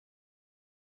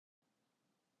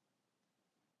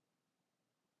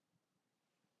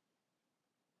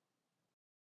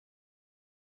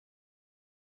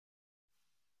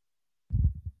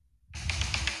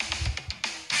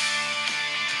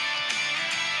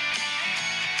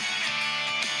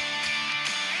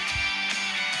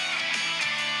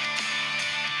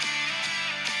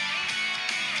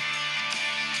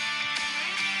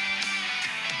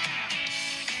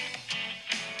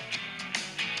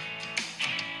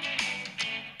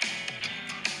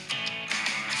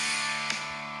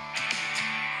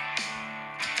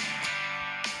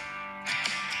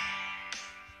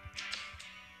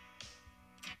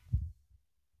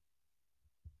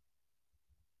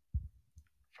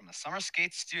the Summer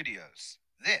Skate Studios,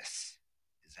 this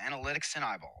is Analytics and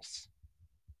Eyeballs.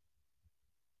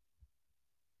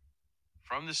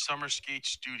 From the Summer Skate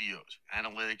Studios,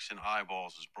 Analytics and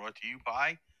Eyeballs is brought to you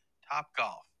by Top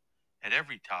Golf. At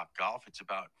every Top Golf, it's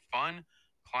about fun,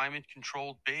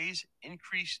 climate-controlled bays,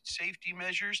 increased safety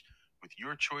measures with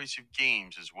your choice of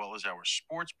games, as well as our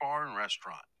sports bar and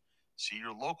restaurant. See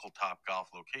your local Top Golf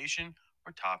location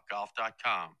or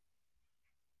topgolf.com.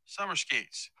 Summer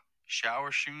Skates,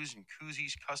 shower shoes and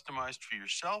koozies customized for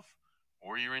yourself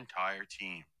or your entire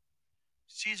team.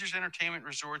 Caesars Entertainment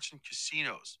Resorts and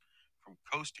Casinos, from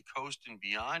coast to coast and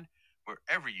beyond,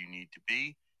 wherever you need to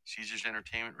be, Caesars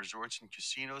Entertainment Resorts and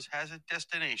Casinos has a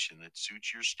destination that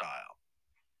suits your style.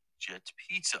 Jet's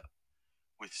Pizza,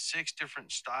 with 6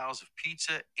 different styles of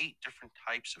pizza, 8 different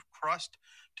types of crust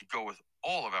to go with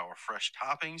all of our fresh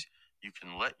toppings, you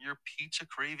can let your pizza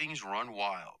cravings run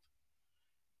wild.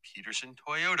 Peterson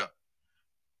Toyota,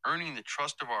 earning the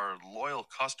trust of our loyal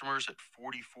customers at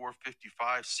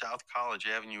 4455 South College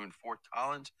Avenue in Fort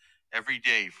Collins every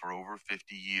day for over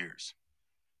 50 years.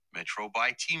 Metro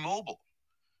by T-Mobile.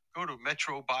 Go to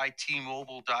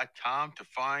metrobytmobile.com to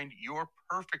find your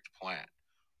perfect plan,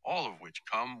 all of which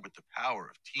come with the power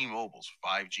of T-Mobile's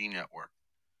 5G network.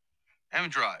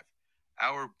 M-Drive.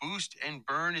 Our Boost and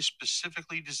Burn is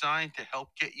specifically designed to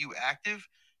help get you active,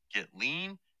 get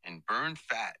lean, and burn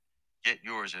fat. Get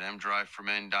yours at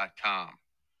mdriveformen.com.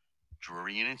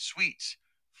 Drury Inn and Suites.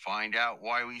 Find out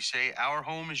why we say our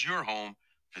home is your home.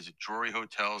 Visit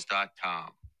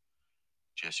druryhotels.com.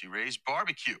 Jesse Ray's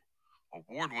Barbecue.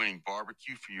 Award-winning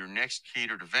barbecue for your next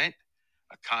catered event,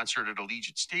 a concert at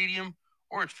Allegiant Stadium,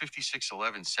 or at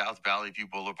 5611 South Valley View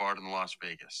Boulevard in Las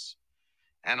Vegas.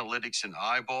 Analytics and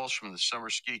Eyeballs from the Summer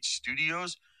Skate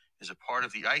Studios is a part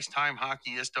of the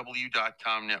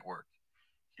IcetimeHockeySW.com network.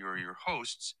 Here are your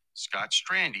hosts, Scott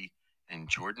Strandy and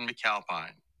Jordan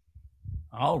McAlpine.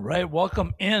 All right,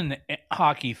 welcome in,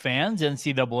 hockey fans,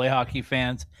 NCAA hockey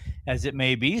fans, as it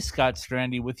may be. Scott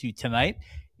Strandy with you tonight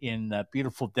in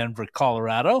beautiful Denver,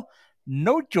 Colorado.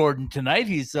 No Jordan tonight.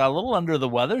 He's a little under the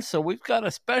weather, so we've got a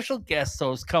special guest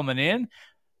host coming in.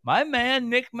 My man,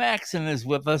 Nick Maxon, is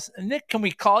with us. Nick, can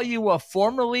we call you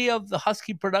formerly of the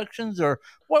Husky Productions, or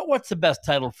what's the best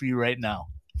title for you right now?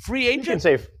 Free agent?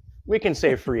 We can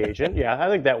say free agent. Yeah, I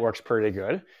think that works pretty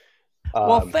good.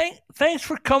 Well, thanks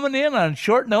for coming in on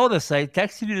short notice. I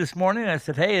texted you this morning. I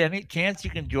said, hey, any chance you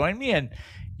can join me? And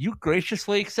you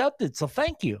graciously accepted, so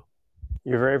thank you.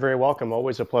 You're very, very welcome.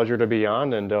 Always a pleasure to be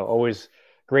on, and always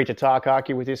great to talk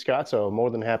hockey with you, Scott, so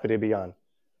more than happy to be on.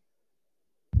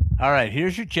 All right,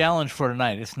 here's your challenge for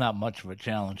tonight. It's not much of a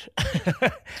challenge.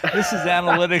 This is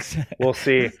analytics. We'll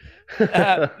see.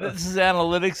 This is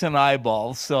Analytics and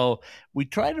Eyeballs. So we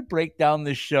try to break down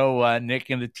this show,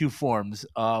 Nick, into 2 forms.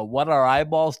 What our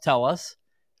eyeballs tell us,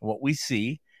 what we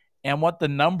see, and what the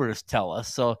numbers tell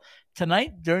us. So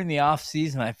tonight during the off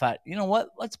season, I thought, you know what?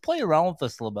 Let's play around with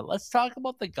this a little bit. Let's talk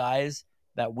about the guys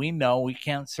that we know. We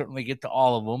can't certainly get to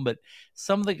all of them, but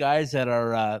some of the guys that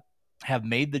are have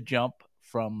made the jump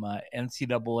from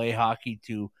NCAA hockey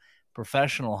to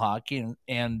professional hockey,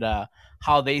 and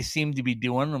how they seem to be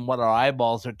doing and what our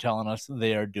eyeballs are telling us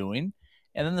they are doing.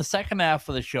 And then the second half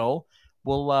of the show,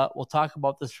 we'll talk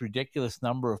about this ridiculous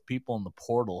number of people in the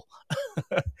portal.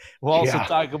 We'll also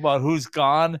talk about who's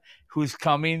gone, who's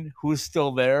coming, who's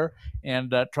still there,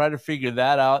 and try to figure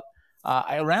that out.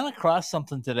 I ran across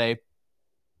something today,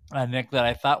 Nick, that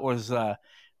I thought was I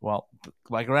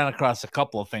ran across a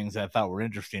couple of things I thought were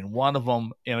interesting. One of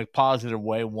them in a positive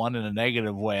way, one in a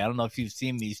negative way. I don't know if you've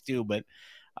seen these two, but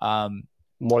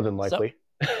more than likely.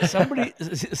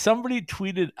 somebody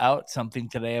tweeted out something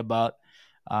today about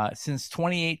since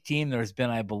 2018, there's been,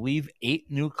 I believe,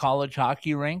 8 new college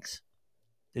hockey rinks.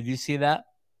 Did you see that?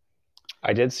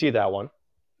 I did see that one.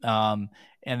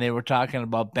 And they were talking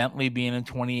about Bentley being in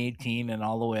 2018 and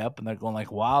all the way up, and they're going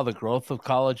like, wow, the growth of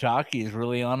college hockey is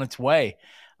really on its way.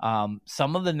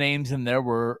 Some of the names in there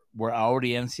were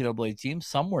already NCAA teams,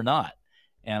 some were not.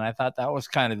 And I thought that was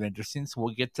kind of interesting, so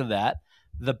we'll get to that.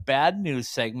 The bad news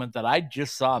segment that I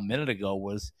just saw a minute ago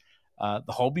was the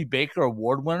Hobey Baker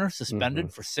Award winner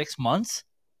suspended for 6 months.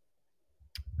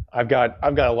 I've got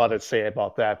a lot to say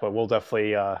about that, but we'll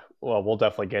definitely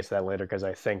get to that later, because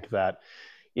I think that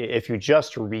if you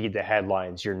just read the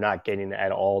headlines, you're not getting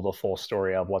at all the full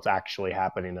story of what's actually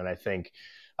happening. And I think,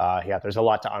 there's a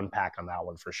lot to unpack on that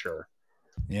one for sure.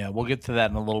 Yeah, we'll get to that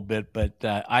in a little bit, but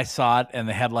I saw it, and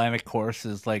the headline, of course,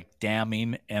 is like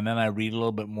damning, and then I read a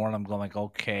little bit more, and I'm going like,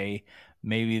 okay,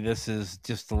 maybe this is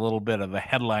just a little bit of a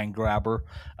headline grabber,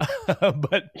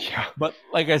 but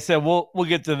like I said, we'll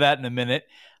get to that in a minute.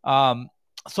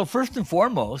 So first and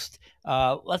foremost,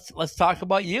 let's talk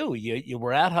about you. You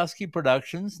were at Husky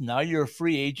Productions. Now you're a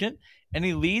free agent.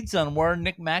 Any leads on where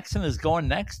Nick Maxon is going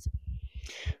next?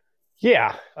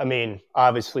 Yeah, I mean,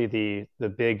 obviously the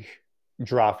big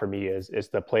draw for me is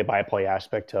the play-by-play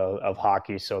aspect of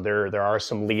hockey. So there are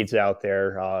some leads out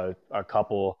there. A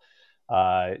couple,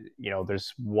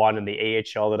 there's one in the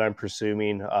AHL that I'm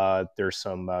pursuing. There's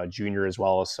some junior as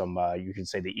well as some you can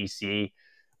say the EC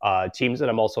teams that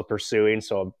I'm also pursuing.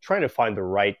 So I'm trying to find the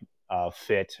right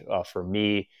fit for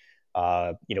me.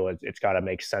 It's got to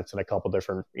make sense in a couple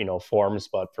different forms,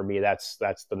 but for me, that's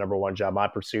the number one job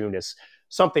I'm pursuing is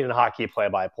something in hockey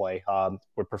play-by-play.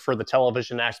 Would prefer the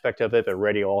television aspect of it, but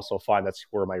radio also find that's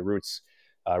where my roots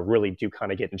really do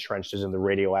kind of get entrenched is in the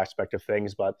radio aspect of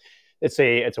things. But it's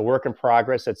a work in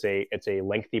progress. It's a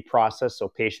lengthy process, so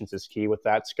patience is key with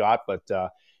that, Scott. But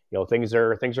things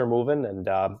are moving, and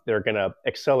they're going to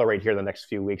accelerate here the next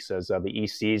few weeks as the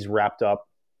EC's wrapped up.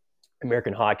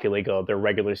 American Hockey League, their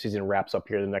regular season wraps up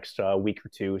here the next week or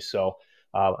two. So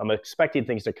I'm expecting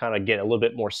things to kind of get a little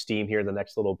bit more steam here in the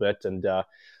next little bit, and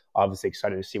obviously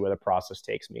excited to see where the process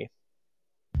takes me.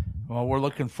 Well, we're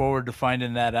looking forward to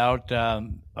finding that out.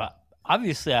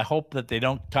 Obviously, I hope that they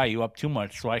don't tie you up too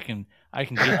much, so I can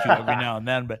get you every now and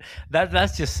then. But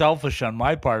that's just selfish on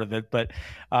my part of it. But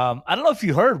I don't know if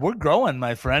you heard, we're growing,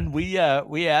 my friend. We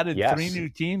added 3 new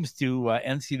teams to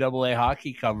NCAA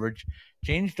hockey coverage.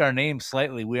 Changed our name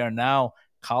slightly. We are now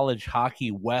College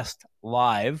Hockey West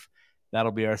Live.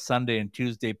 That'll be our Sunday and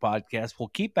Tuesday podcast. We'll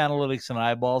keep Analytics and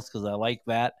Eyeballs because I like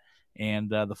that and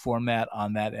the format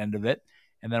on that end of it.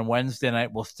 And then Wednesday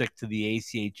night, we'll stick to the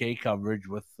ACHA coverage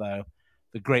with the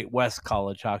Great West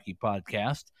College Hockey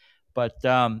podcast. But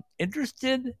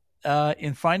interested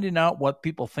in finding out what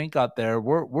people think out there.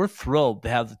 We're thrilled to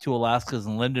have the 2 Alaskas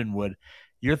in Lindenwood.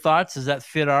 Your thoughts? Does that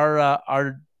fit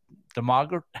our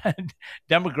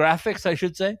demographics, I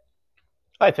should say?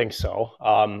 I think so.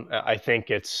 I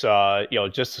think it's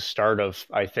just the start of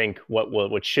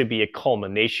what should be a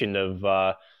culmination of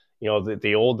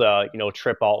the old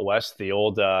trip out west, the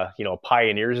old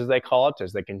pioneers as they call it,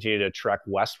 as they continue to trek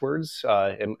westwards.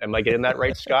 Am I getting that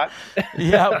right, Scott?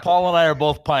 Yeah, Paul and I are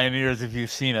both pioneers. If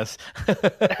you've seen us.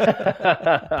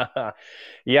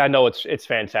 Yeah, no, it's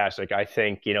fantastic. I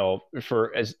think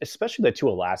especially the 2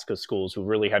 Alaska schools who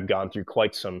really have gone through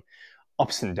quite some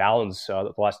ups and downs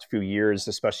the last few years,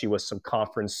 especially with some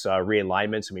conference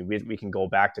realignments. I mean, we can go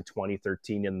back to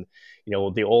 2013 and,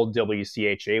 the old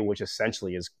WCHA, which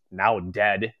essentially is now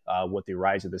dead with the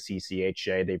rise of the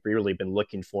CCHA. They've really been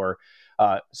looking for,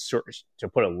 to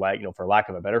put it for lack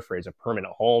of a better phrase, a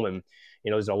permanent home. And,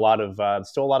 there's still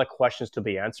a lot of questions to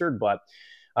be answered, but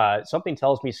something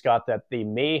tells me, Scott, that they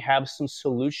may have some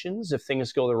solutions if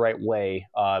things go the right way.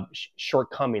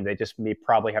 Shortcoming, they just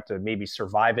probably have to maybe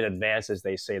survive in advance, as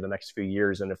they say, the next few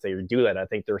years. And if they do that, I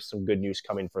think there's some good news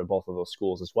coming for both of those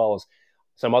schools, as well as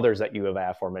some others that you have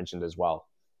aforementioned as well.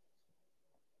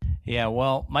 Yeah,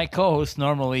 well, my co-host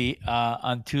normally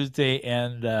on Tuesday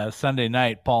and Sunday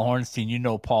night, Paul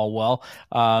Hornstein, Paul well,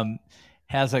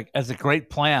 has a great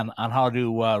plan on how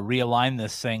to realign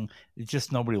this thing. It's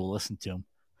just nobody will listen to him.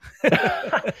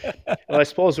 Well, I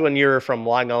suppose when you're from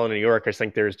Long Island, New York, I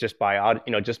think there's just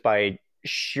by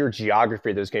sheer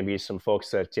geography, there's going to be some folks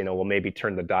that will maybe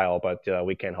turn the dial, but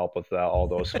we can't help with all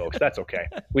those folks. That's okay.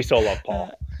 We still love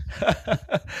Paul.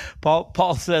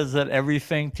 Paul says that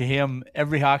everything to him,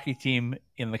 every hockey team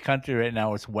in the country right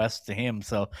now is west to him,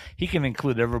 so he can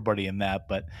include everybody in that.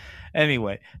 But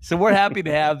anyway, so we're happy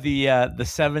to have the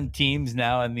 7 teams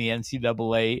now in the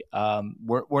NCAA.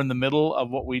 We're in the middle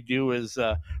of what we do is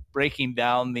breaking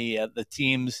down the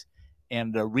teams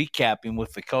and recapping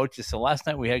with the coaches. So last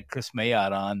night we had Chris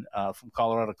Mayotte on from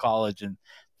Colorado College, and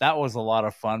that was a lot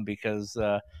of fun because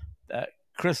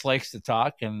Chris likes to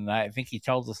talk, and I think he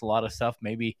tells us a lot of stuff,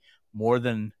 maybe more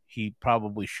than he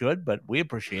probably should, but we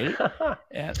appreciate it.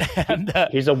 and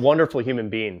he's a wonderful human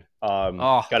being.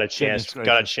 Got a chance to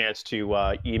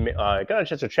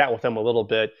chat with him a little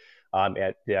bit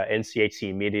at the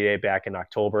NCHC Media Day back in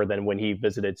October. Then when he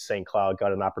visited St. Cloud,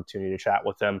 got an opportunity to chat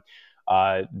with him.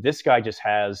 This guy just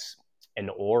has an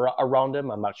aura around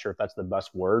him. I'm not sure if that's the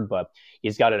best word, but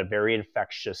he's got a very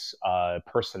infectious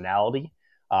personality.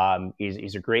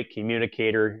 He's a great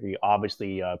communicator. He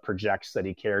obviously projects that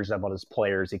he cares about his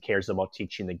players. He cares about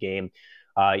teaching the game.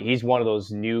 He's one of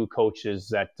those new coaches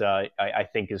that I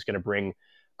think is going to bring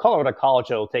Colorado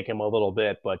College. It'll take him a little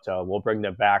bit, but we'll bring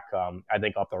them back, I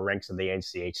think, up the ranks in the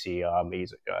NCHC.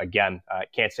 He's, again, I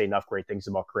can't say enough great things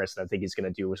about Chris, and I think he's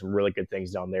going to do some really good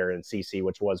things down there in CC,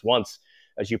 which was once,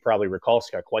 as you probably recall,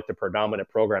 Scott, quite the predominant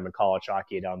program in college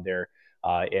hockey down there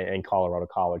in Colorado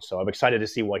College. So I'm excited to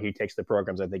see what he takes the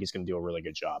programs. I think he's going to do a really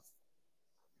good job.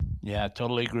 Yeah,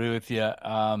 totally agree with you.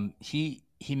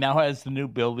 He now has the new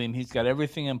building. He's got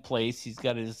everything in place. He's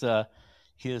got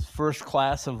his first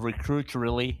class of recruits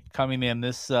really coming in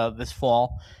this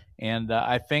fall, and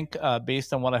I think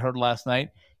based on what I heard last night,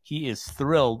 he is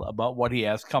thrilled about what he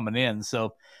has coming in.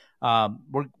 So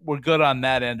we're good on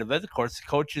that end of it. Of course, the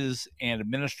coaches and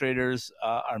administrators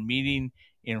are meeting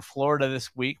in Florida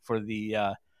this week for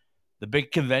the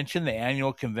big convention, the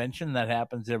annual convention that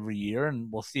happens every year,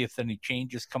 and we'll see if any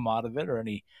changes come out of it or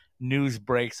any news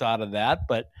breaks out of that.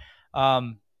 But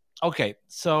okay,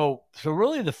 so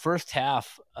really the first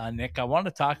half, Nick, I want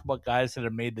to talk about guys that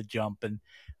have made the jump, and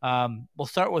we'll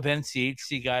start with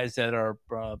NCHC guys that are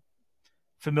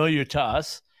familiar to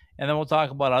us, and then we'll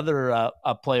talk about other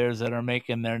players that are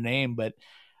making their name. But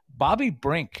Bobby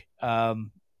Brink,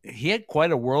 he had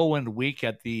quite a whirlwind week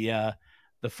at the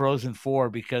Frozen Four,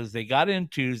 because they got in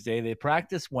Tuesday, they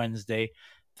practiced Wednesday,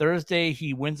 Thursday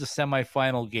he wins a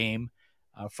semifinal game,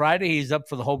 Friday he's up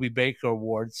for the Hobey Baker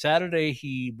Award, Saturday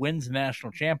he wins the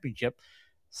national championship,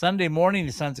 Sunday morning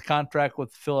he signs a contract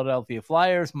with the Philadelphia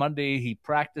Flyers, Monday he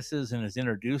practices and is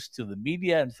introduced to the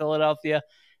media in Philadelphia,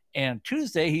 and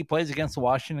Tuesday he plays against the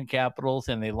Washington Capitals,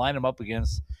 and they line him up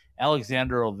against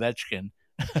Alexander Ovechkin.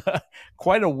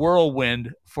 Quite a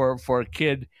whirlwind for a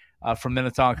kid from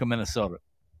Minnetonka, Minnesota.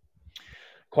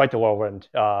 Quite the whirlwind.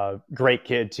 Great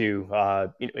kid too.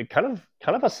 Kind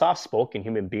of a soft-spoken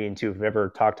human being too. If you've ever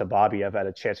talked to Bobby, I've had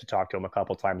a chance to talk to him a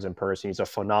couple times in person. He's a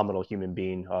phenomenal human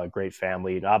being, great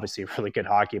family, and obviously a really good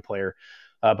hockey player.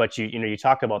 But you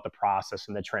talk about the process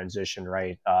and the transition,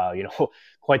 right?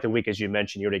 Quite the week, as you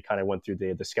mentioned. You already kind of went through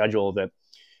the schedule of it,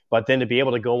 but then to be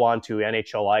able to go on to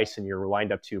NHL ice and you're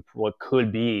lined up to what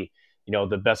could be,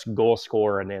 the best goal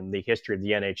scorer in the history of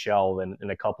the NHL in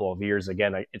a couple of years.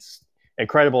 Again, it's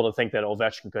incredible to think that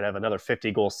Ovechkin could have another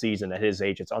 50-goal season at his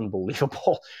age. It's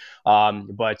unbelievable.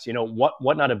 But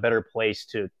what not a better place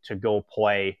to go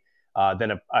play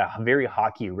than a very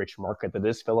hockey-rich market that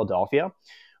is Philadelphia.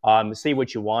 Say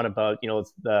what you want about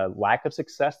the lack of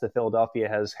success that Philadelphia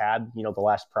has had the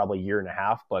last probably year and a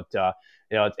half, but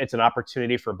it's an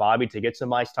opportunity for Bobby to get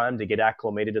some ice time, to get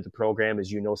acclimated to the program.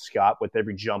 As you know, Scott, with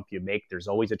every jump you make, there's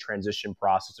always a transition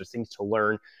process. There's things to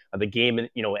learn. The game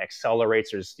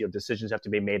accelerates. There's decisions have to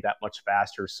be made that much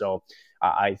faster. So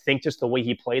I think just the way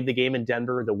he played the game in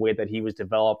Denver, the way that he was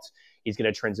developed, he's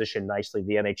going to transition nicely to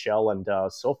the NHL,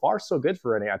 and so far so good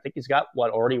for Rene. I think he's got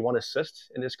already one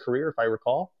assist in his career, if I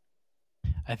recall.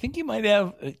 I think he might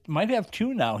have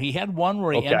two now. He had one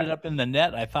where he ended up in the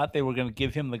net. I thought they were going to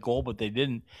give him the goal, but they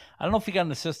didn't. I don't know if he got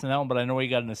an assist in that one, but I know he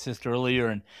got an assist earlier.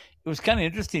 And it was kind of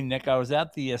interesting, Nick. I was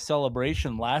at the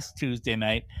celebration last Tuesday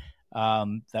night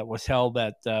that was held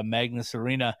at Magnus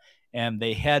Arena, and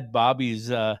they had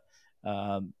Bobby's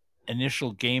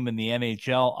initial game in the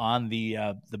NHL on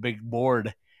the big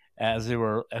board as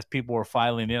people were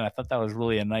filing in. I thought that was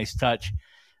really a nice touch.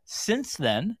 Since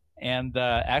then, and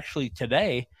actually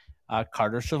today,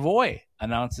 Carter Savoy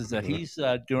announces that he's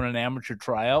doing an amateur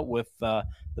tryout with the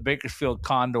Bakersfield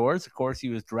Condors. Of course, he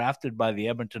was drafted by the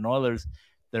Edmonton Oilers,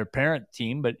 their parent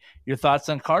team. But your thoughts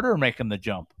on Carter making the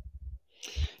jump?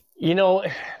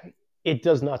 It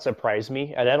does not surprise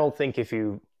me. And I don't think if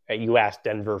you ask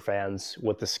Denver fans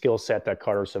with the skill set that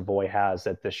Carter Savoy has,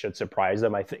 that this should surprise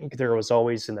them. I think there was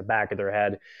always in the back of their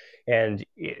head. And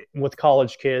with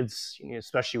college kids,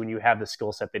 especially when you have the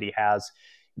skill set that he has,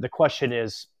 the question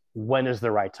is, when is the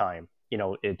right time?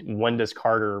 When does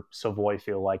Carter Savoy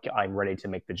feel like I'm ready to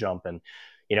make the jump? And,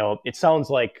 it sounds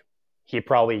like he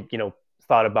probably,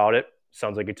 thought about it.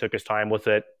 Sounds like he took his time with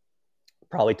it,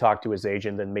 probably talked to his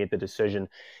agent and made the decision.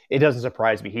 It doesn't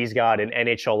surprise me. He's got an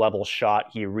NHL level shot.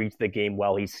 He reads the game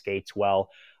well. He skates well,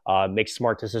 makes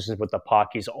smart decisions with the puck.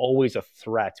 He's always a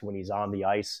threat when he's on the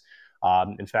ice.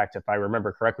 In fact, if I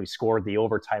remember correctly, scored the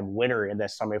overtime winner in that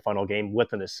semifinal game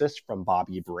with an assist from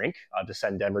Bobby Brink to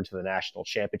send Denver to the national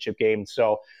championship game.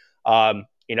 So,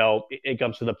 it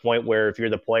comes to the point where if you're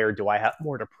the player, do I have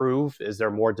more to prove? Is there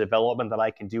more development that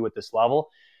I can do at this level?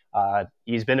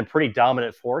 He's been a pretty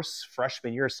dominant force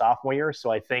freshman year, sophomore year. So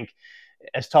I think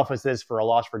as tough as this for a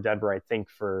loss for Denver, I think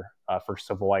for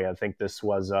Savoy, I think this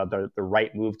was the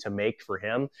right move to make for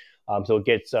him. So it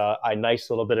gets a nice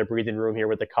little bit of breathing room here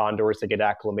with the Condors to get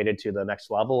acclimated to the next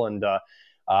level. And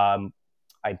I'm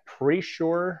pretty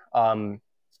sure,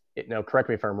 correct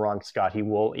me if I'm wrong, Scott,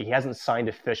 he hasn't signed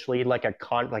officially like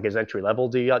his entry level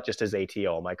deal yet, just his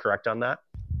ATO. Am I correct on that?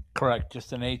 Correct,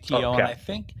 just an ATO. Okay.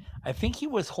 And I think he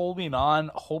was holding on,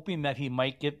 hoping that he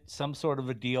might get some sort of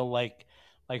a deal like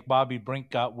like Bobby Brink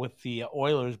got with the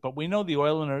Oilers, but we know the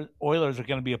Oilers are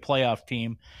going to be a playoff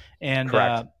team, and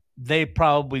they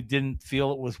probably didn't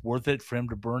feel it was worth it for him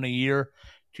to burn a year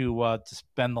to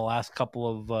spend the last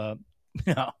couple of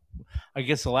I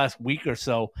guess the last week or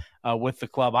so with the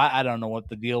club. I don't know what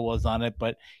the deal was on it,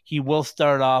 but he will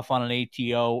start off on an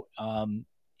ATO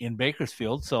in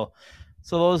Bakersfield. So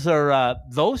those are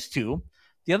those two.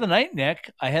 The other night, Nick,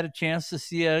 I had a chance to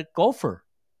see a Gopher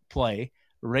play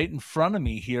right in front of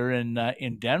me here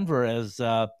in Denver as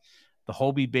the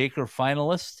Hobey Baker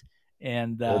finalist.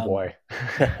 And oh boy,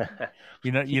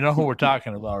 you know who we're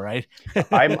talking about, right?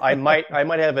 I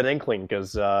might have an inkling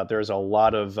because there's a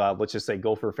lot of let's just say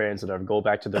Gopher fans that have go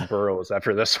back to their burrows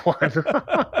after this one.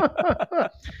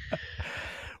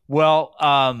 Well,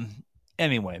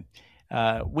 anyway,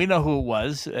 we know who it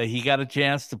was. He got a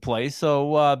chance to play.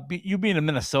 So you being a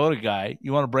Minnesota guy,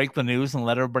 you want to break the news and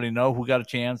let everybody know who got a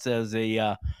chance as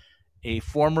a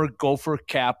former Gopher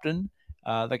captain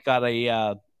that got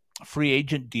a free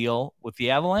agent deal with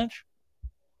the Avalanche?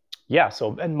 Yeah,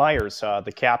 so Ben Meyers,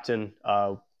 the captain,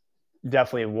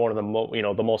 definitely one of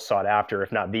the the most sought after,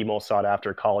 if not the most sought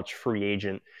after college free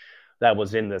agent that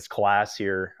was in this class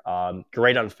here.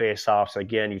 Great on faceoffs.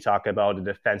 Again, you talk about a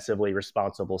defensively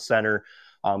responsible center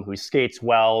who skates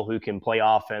well, who can play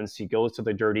offense. He goes to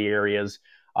the dirty areas.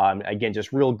 Again,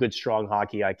 just real good, strong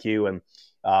hockey IQ.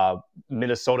 And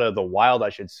Minnesota, the Wild, I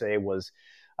should say, was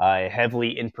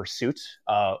heavily in pursuit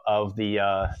of the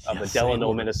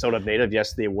Delano, Minnesota native.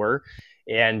 Yes, they were.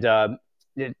 And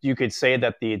you could say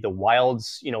that the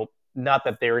Wilds, not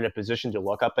that they're in a position to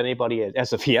look up anybody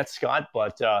as of yet, Scott,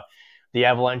 but the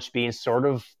Avalanche being sort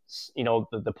of,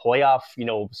 the playoff,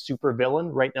 super villain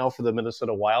right now for the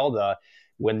Minnesota Wild.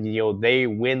 When they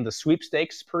win the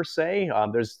sweepstakes per se,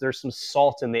 there's some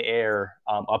salt in the air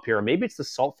up here. Maybe it's the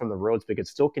salt from the roads because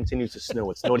it still continues to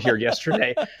snow. It snowed here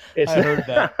yesterday. I heard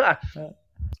that.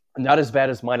 Not as bad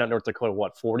as mine at North Dakota.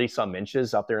 40 some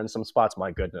inches up there in some spots.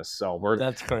 My goodness. So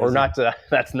that's crazy. We're not.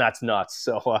 That's nuts.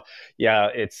 So yeah,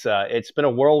 it's been a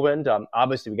whirlwind.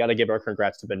 Obviously, we got to give our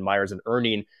congrats to Ben Meyers and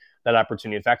earning that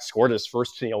opportunity. In fact, scored his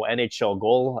first NHL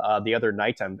goal the other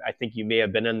night. I think you may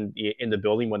have been in the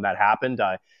building when that happened.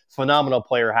 Phenomenal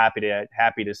player.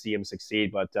 Happy to see him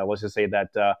succeed. But let's just say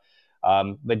that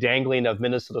the dangling of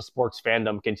Minnesota sports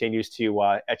fandom continues to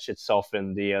etch itself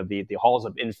in the halls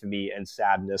of infamy and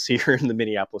sadness here in the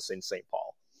Minneapolis and St.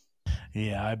 Paul.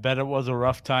 Yeah, I bet it was a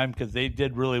rough time because they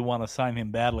did really want to sign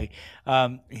him badly.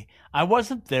 I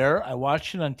wasn't there. I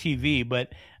watched it on TV,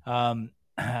 but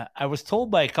I was told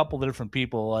by a couple of different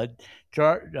people.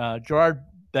 Gerard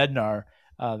Bednar,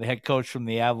 the head coach from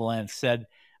the Avalanche, said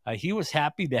he was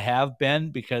happy to have Ben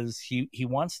because he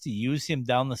wants to use him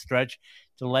down the stretch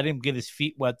to let him get his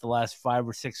feet wet the last 5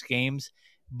 or 6 games,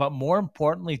 but more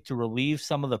importantly, to relieve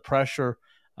some of the pressure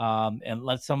and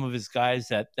let some of his guys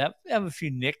that have a few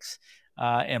nicks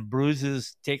and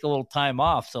bruises take a little time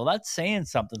off. So that's saying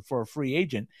something for a free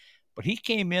agent. But he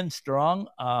came in strong.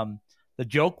 The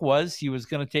joke was he was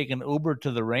going to take an Uber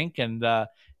to the rink, and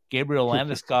Gabriel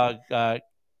Landeskog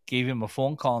gave him a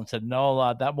phone call and said,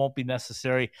 no, that won't be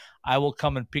necessary. I will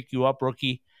come and pick you up,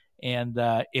 rookie. And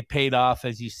it paid off.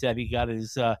 As you said, he got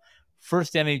his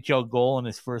first NHL goal in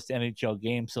his first NHL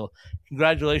game. So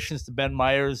congratulations to Ben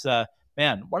Meyers.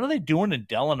 Man, what are they doing in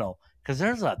Delano? Because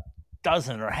there's a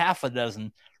dozen or half a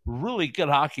dozen really good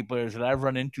hockey players that I've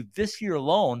run into this year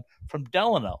alone from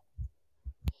Delano.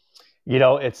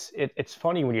 It's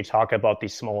funny when you talk about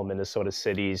these small Minnesota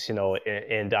cities,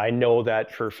 and I know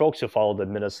that for folks who follow the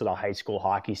Minnesota high school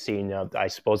hockey scene, I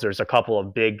suppose there's a couple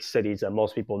of big cities that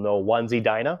most people know. One's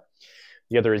Edina,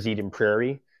 the other is Eden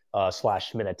Prairie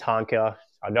 / Minnetonka.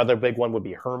 Another big one would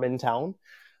be Hermantown.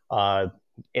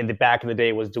 In the back of the day,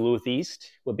 it was Duluth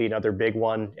East would be another big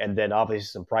one, and then obviously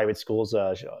some private schools,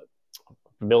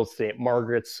 Mill St.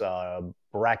 Margaret's,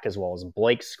 Breck, as well as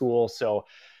Blake School. So.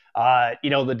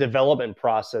 The development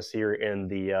process here in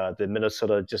the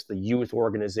Minnesota, just the youth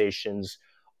organizations,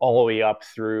 all the way up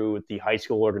through the high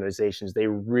school organizations, they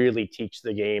really teach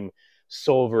the game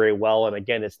so very well. And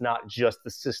again, it's not just the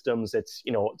systems; it's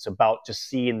about just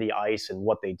seeing the ice and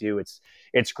what they do.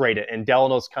 It's great. And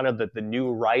Delano's kind of the new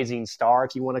rising star,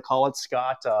 if you want to call it,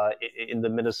 Scott, in the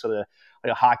Minnesota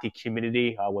hockey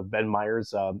community, with Ben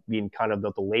Meyers being kind of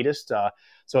the latest.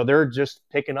 So they're just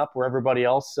picking up where everybody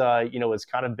else, has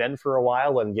kind of been for a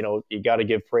while. And, you got to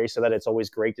give praise to that. It's always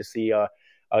great to see,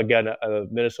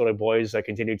 Minnesota boys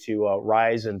continue to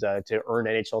rise and to earn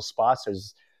NHL spots.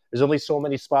 There's only so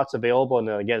many spots available. And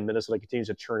again, Minnesota continues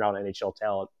to churn out NHL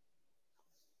talent.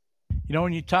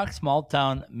 When you talk small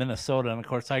town Minnesota, and of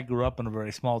course I grew up in a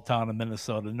very small town in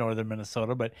Minnesota, northern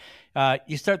Minnesota, but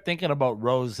you start thinking about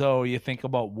Roseau, you think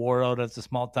about Warroad as the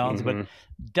small towns, but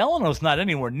Delano's not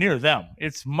anywhere near them.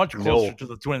 It's much closer to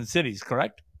the Twin Cities,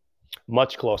 correct?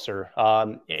 Much closer.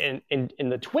 In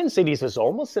the Twin Cities is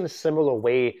almost in a similar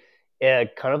way,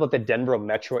 kind of like the Denver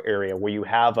metro area, where you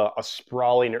have a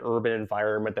sprawling urban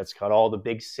environment that's got all the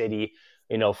big city,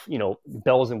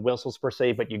 bells and whistles per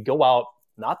se, but you go out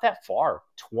not that far,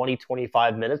 20,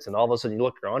 25 minutes, and all of a sudden you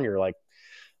look around, you're like,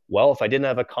 well, if I didn't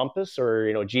have a compass or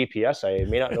GPS, I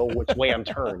may not know which way I'm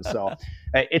turned. So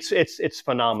it's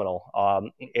phenomenal.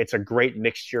 It's a great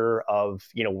mixture of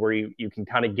where you can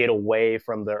kind of get away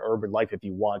from the urban life if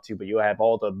you want to, but you have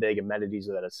all the big amenities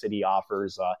that a city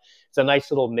offers. It's a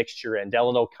nice little mixture, and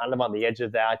Delano kind of on the edge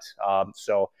of that.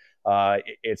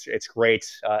 It's great.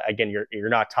 Again, you're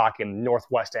not talking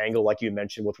northwest angle like you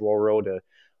mentioned with Royal to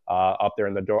up there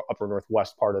in the upper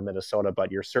northwest part of Minnesota, but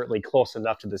you're certainly close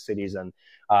enough to the cities. And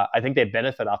I think they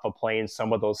benefit off of playing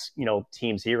some of those,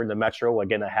 teams here in the Metro,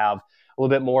 again, to have a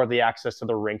little bit more of the access to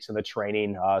the rinks and the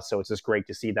training. So it's just great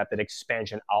to see that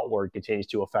expansion outward continues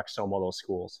to affect some of those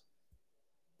schools.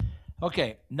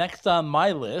 Okay, next on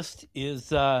my list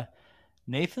is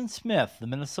Nathan Smith, the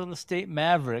Minnesota State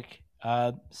Maverick.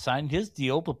 Signed his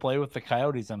deal to play with the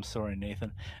Coyotes. I'm sorry,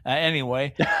 Nathan.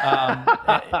 Anyway,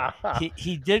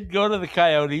 he did go to the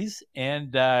Coyotes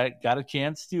and got a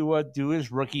chance to do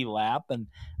his rookie lap. And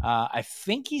I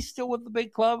think he's still with the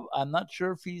big club. I'm not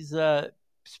sure if he's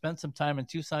spent some time in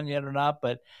Tucson yet or not.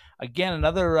 But again,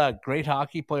 another great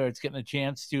hockey player. It's getting a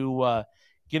chance to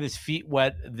get his feet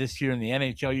wet this year in the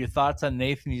NHL. Your thoughts on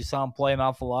Nathan? You saw him play an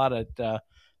awful lot at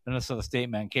Minnesota State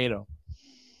Mankato.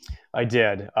 I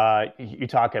did. You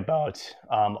talk about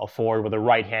a forward with a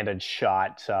right-handed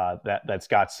shot that's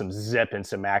got some zip and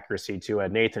some accuracy to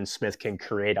it. Nathan Smith can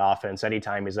create offense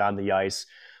anytime he's on the ice.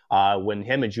 When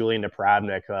him and Julian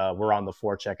Napravnik were on the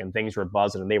forecheck and things were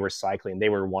buzzing and they were cycling, they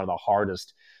were one of the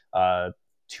hardest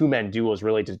two-man duos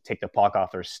really to take the puck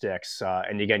off their sticks.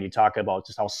 And again, you talk about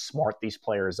just how smart these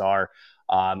players are.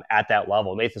 At that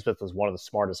level, Nathan Smith was one of the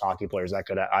smartest hockey players I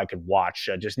could watch.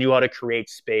 Just knew how to create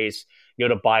space, knew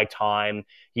how to buy time.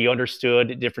 He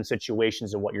understood different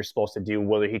situations and what you're supposed to do,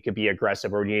 whether he could be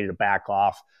aggressive or you needed to back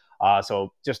off.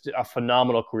 So just a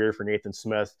phenomenal career for Nathan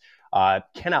Smith.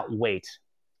 Cannot wait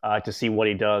to see what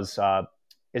he does.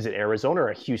 Is it Arizona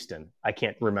or Houston? I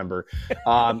can't remember.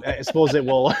 I suppose it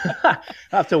will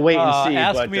have to wait and see.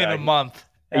 Ask me in a month.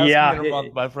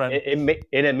 My friend.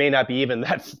 It may not be even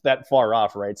that far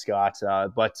off, right, Scott?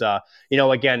 But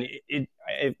again,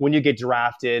 when you get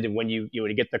drafted and when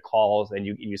you get the calls and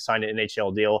you sign an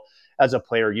NHL deal as a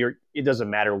player, it doesn't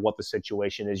matter what the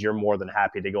situation is. You're more than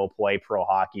happy to go play pro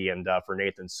hockey. And for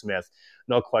Nathan Smith,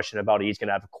 no question about it, he's going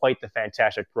to have quite the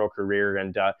fantastic pro career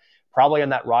and probably on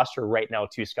that roster right now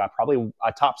too, Scott. Probably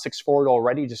a top 6 forward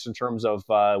already, just in terms of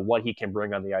what he can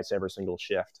bring on the ice every single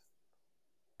shift.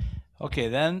 Okay,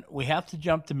 then we have to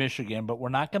jump to Michigan, but we're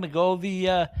not going to go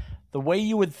the way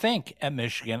you would think at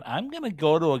Michigan. I'm going to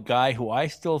go to a guy who I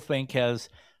still think has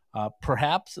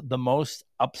perhaps the most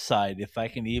upside, if I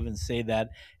can even say that.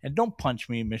 And don't punch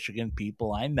me, Michigan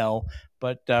people, I know.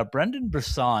 But Brendan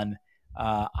Brisson,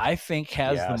 I think,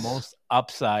 has the most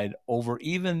upside over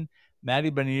even Matty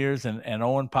Beniers and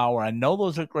Owen Power. I know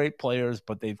those are great players,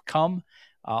 but they've come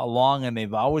along and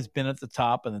they've always been at the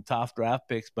top and the top draft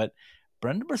picks. But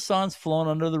Brendan Brisson's flown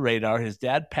under the radar. His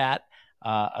dad, Pat,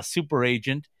 a super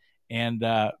agent, and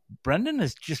Brendan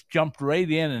has just jumped right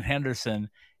in Henderson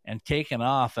and taken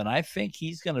off, and I think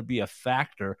he's going to be a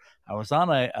factor. I was on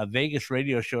a Vegas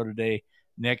radio show today,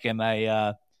 Nick, and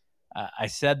I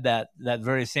said that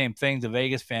very same thing to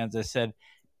Vegas fans. I said,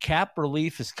 cap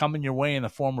relief is coming your way in the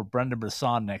form of Brendan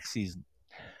Brisson next season.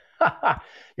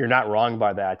 You're not wrong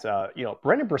by that.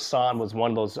 Brendan Brisson was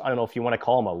one of those, I don't know if you want to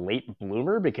call him a late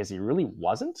bloomer because he really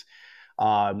wasn't.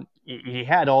 He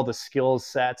had all the skill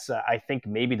sets. I think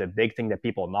maybe the big thing that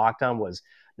people knocked on was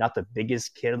not the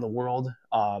biggest kid in the world,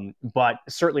 but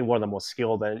certainly one of the most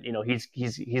skilled. And,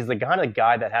 he's the kind of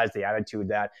guy that has the attitude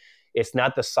that it's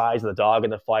not the size of the dog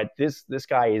in the fight. This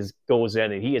guy goes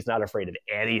in and he is not afraid of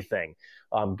anything.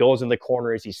 Goes in the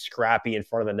corners. He's scrappy in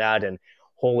front of the net, and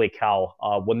holy cow,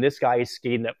 when this guy is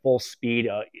skating at full speed,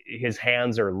 his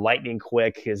hands are lightning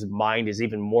quick. His mind is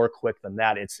even more quick than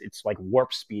that. It's like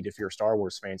warp speed if you're Star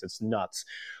Wars fans. It's nuts.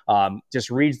 Just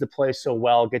reads the play so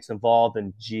well, gets involved,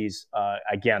 and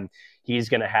again, he's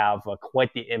going to have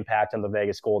quite the impact on the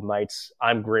Vegas Golden Knights.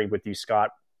 I'm agreeing with you, Scott.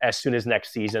 As soon as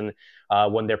next season,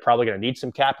 when they're probably going to need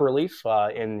some cap relief,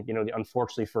 and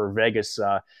unfortunately for Vegas,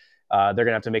 they're going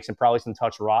to have to make probably some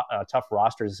tough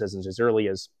roster decisions as early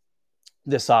as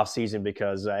this offseason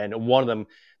because, and one of them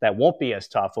that won't be as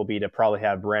tough will be to probably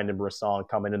have Brandon Brisson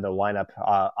coming in the lineup.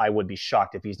 I would be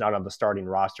shocked if he's not on the starting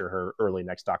roster early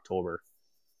next October.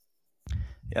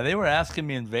 Yeah, they were asking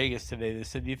me in Vegas today. They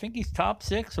said, do you think he's top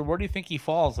 6 or where do you think he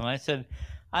falls? And I said,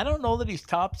 I don't know that he's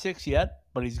top 6 yet,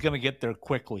 but he's going to get there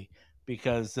quickly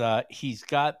because he's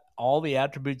got all the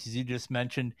attributes as you just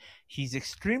mentioned. He's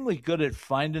extremely good at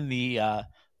finding the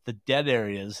dead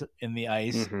areas in the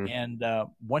ice. Mm-hmm. And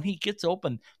when he gets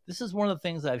open, this is one of the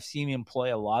things I've seen him play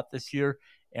a lot this year.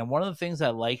 And one of the things I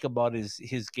like about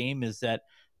his game is that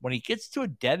when he gets to a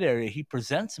dead area, he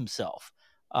presents himself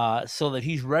so that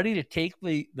he's ready to take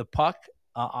the puck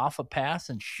off a pass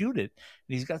and shoot it.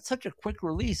 And he's got such a quick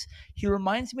release. He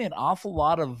reminds me an awful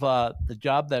lot of the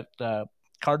job that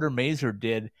Carter Mazur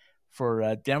did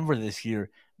for Denver this year.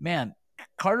 Man,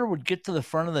 Carter would get to the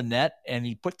front of the net and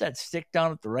he put that stick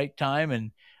down at the right time.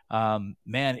 And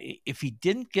man, if he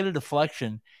didn't get a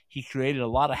deflection, he created a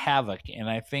lot of havoc. And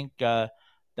I think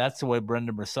that's the way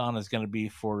Brendan Brisson is going to be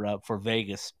for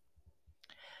Vegas.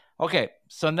 Okay,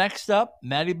 so next up,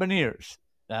 Matty Beniers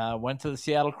went to the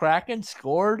Seattle Kraken,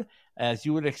 scored as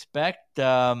you would expect.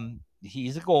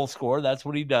 He's a goal scorer. That's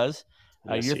what he does.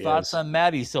 Yes, your thoughts on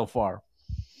Matty so far?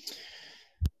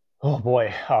 Oh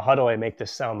boy, how do I make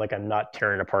this sound like I'm not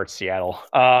tearing apart Seattle?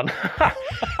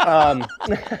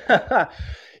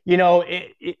 You know,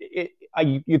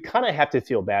 you kind of have to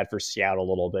feel bad for Seattle a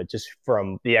little bit, just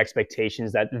from the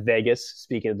expectations that Vegas,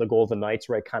 speaking of the Golden Knights,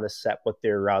 right, kind of set with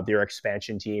their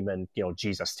expansion team and, you know,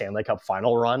 geez, a Stanley Cup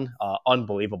final run,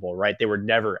 unbelievable, right? They were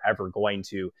never ever going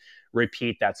to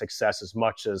repeat that success as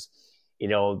much as, you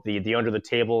know, the under the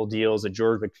table deals that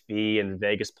George McPhee and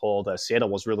Vegas pulled. Seattle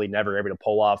was really never able to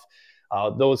pull off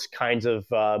those kinds of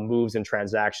moves and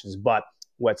transactions. But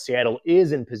what Seattle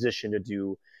is in position to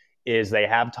do is they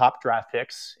have top draft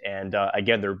picks. And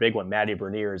again, their big one, Matty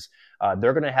Beniers.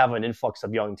 They're going to have an influx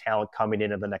of young talent coming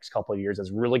in the next couple of years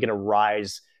that's really going to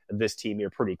rise this team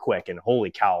here pretty quick. And holy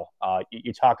cow,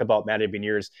 you talk about Matty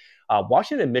Beniers.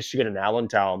 Washington, Michigan, and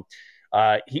Allentown.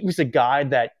 He was a guy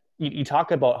that you talk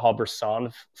about how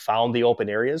Brisson found the open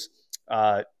areas.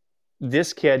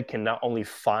 This kid can not only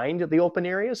find the open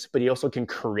areas, but he also can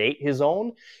create his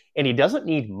own. And he doesn't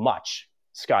need much.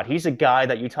 Scott, he's a guy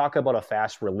that you talk about a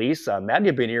fast release.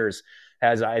 Matty Beniers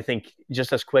has, I think,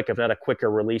 just as quick, if not a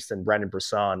quicker release than Brandon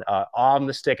Brisson. On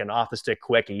the stick and off the stick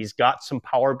quick. He's got some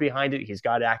power behind it. He's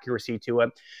got accuracy to it.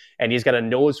 And he's got a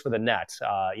nose for the net.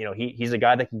 You know, he's a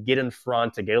guy that can get in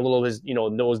front to get a little of his, you know,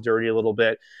 nose dirty a little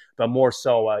bit. But more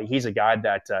so, he's a guy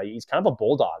that he's kind of a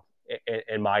bulldog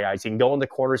in my eyes. He can go in the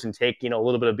corners and take, you know, a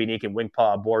little bit of beat. He can wing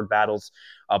board battles.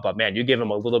 But man, you give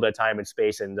him a little bit of time and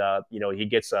space and, you know, he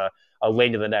gets a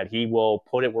lane to the net. He will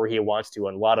put it where he wants to.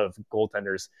 And a lot of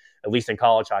goaltenders, at least in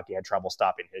college hockey, had trouble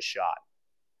stopping his shot.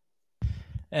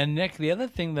 And Nick, the other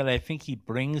thing that I think he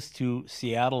brings to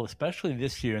Seattle, especially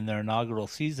this year in their inaugural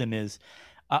season, is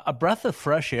a breath of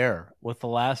fresh air with the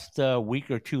last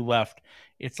week or two left.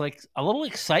 It's like a little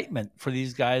excitement for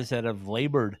these guys that have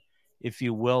labored, if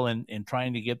you will, in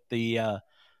trying to get the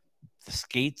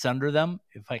skates under them,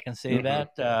 if I can say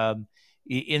that,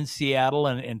 in Seattle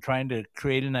and trying to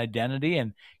create an identity.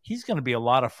 And he's going to be a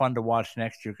lot of fun to watch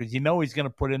next year because you know he's going to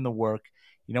put in the work.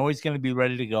 You know he's going to be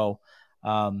ready to go.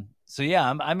 So,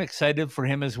 yeah, I'm excited for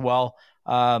him as well.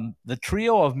 The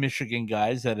trio of Michigan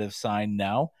guys that have signed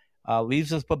now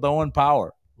leaves us with Owen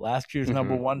Power, last year's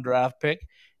number 1 draft pick,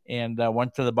 and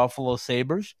went to the Buffalo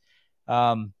Sabres.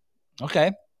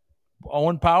 Okay.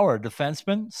 Owen Power,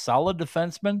 defenseman, solid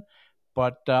defenseman,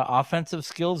 but offensive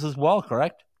skills as well,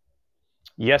 correct?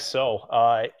 Yes, so.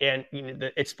 And you know,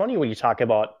 it's funny when you talk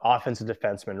about offensive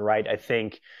defensemen, right? I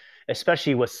think,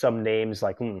 especially with some names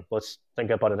like, let's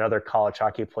think about another college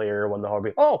hockey player when the whole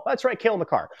oh, that's right, Cale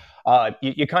Makar.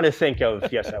 You kind of think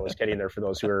of, yes, I was kidding there for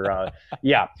those who are,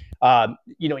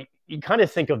 you know, you kind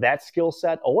of think of that skill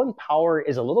set. Owen Power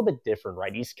is a little bit different,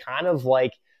 right? He's kind of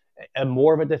like a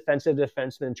more of a defensive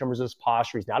defenseman in terms of his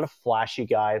posture. He's not a flashy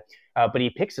guy, but he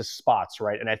picks his spots,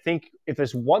 right? And I think if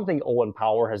there's one thing Owen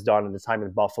Power has done in the time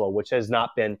in Buffalo, which has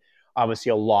not been obviously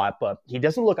a lot, but he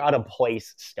doesn't look out of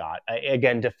place, Scott.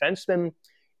 Again, defensemen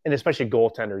and especially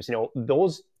goaltenders, you know,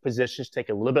 those positions take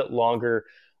a little bit longer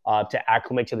to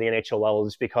acclimate to the NHL level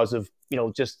just because of, you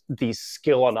know, just the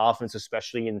skill on offense,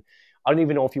 especially in, I don't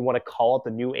even know if you want to call it the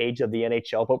new age of the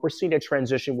NHL, but we're seeing a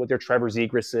transition with their Trevor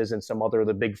Zegrases and some other of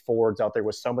the big forwards out there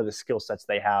with some of the skill sets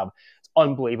they have. It's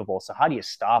unbelievable. So how do you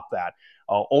stop that?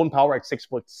 Owen Power at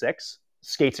 6'6",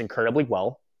 skates incredibly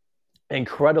well,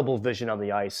 incredible vision on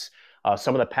the ice.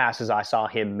 Some of the passes I saw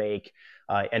him make,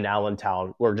 in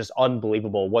Allentown were just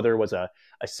unbelievable. Whether it was a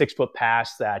 6-foot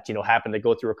pass that, happened to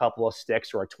go through a couple of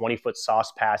sticks, or a 20-foot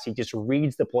sauce pass, he just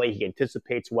reads the play. He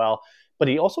anticipates well, but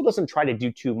he also doesn't try to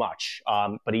do too much.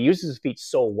 But he uses his feet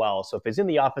so well. So if it's in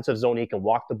the offensive zone, he can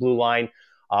walk the blue line.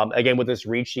 Again, with this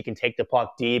reach, he can take the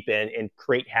puck deep and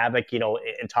create havoc, in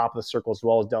top of the circle as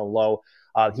well as down low.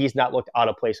 He's not looked out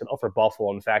of place for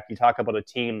Buffalo. In fact, you talk about a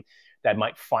team that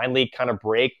might finally kind of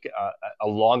break a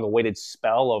long-awaited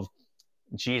spell of,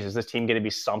 is this team going to be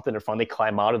something to finally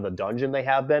climb out of the dungeon they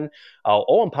have been?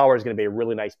 Owen Power is going to be a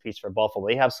really nice piece for Buffalo.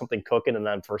 They have something cooking, and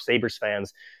then for Sabres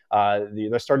fans,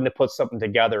 they're starting to put something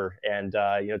together, and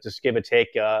just give or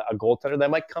take a goaltender that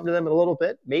might come to them in a little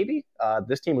bit, maybe.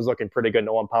 This team is looking pretty good, and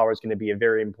Owen Power is going to be a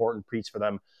very important piece for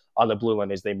them on the blue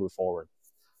line as they move forward.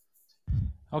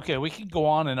 Okay, we could go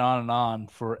on and on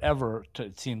forever,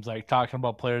 it seems like, talking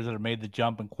about players that have made the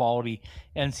jump and quality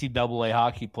NCAA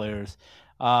hockey players.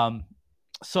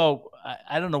 So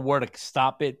I don't know where to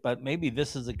stop it, but maybe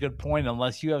this is a good point,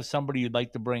 unless you have somebody you'd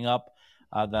like to bring up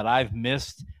that I've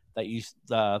missed that you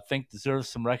think deserves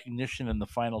some recognition in the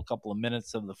final couple of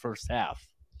minutes of the first half.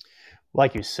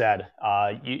 Like you said,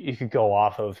 you could go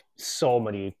off of so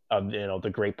many of the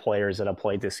great players that have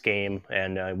played this game,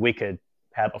 and we could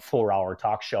have a 4-hour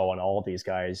talk show on all of these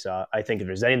guys. I think if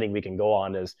there's anything we can go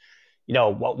on is,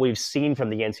 what we've seen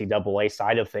from the NCAA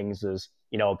side of things is,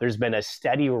 there's been a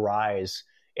steady rise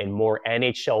in more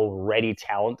NHL-ready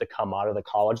talent to come out of the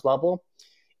college level.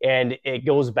 And it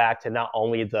goes back to not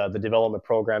only the development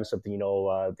programs of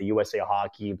the USA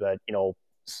Hockey, but,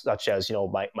 such as,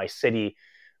 my city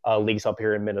leagues up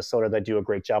here in Minnesota that do a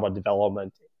great job on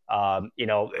development.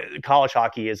 College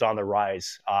hockey is on the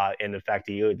rise. And in fact,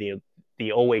 the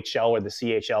OHL or the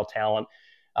CHL talent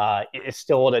is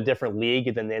still in a different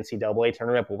league than the NCAA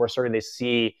tournament, but we're starting to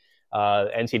see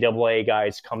NCAA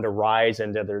guys come to rise,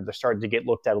 and they're starting to get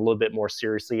looked at a little bit more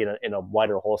seriously in a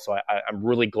wider hole. So I'm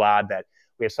really glad that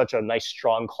we have such a nice,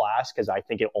 strong class, because I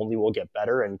think it only will get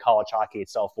better, and college hockey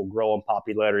itself will grow in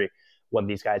popularity when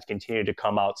these guys continue to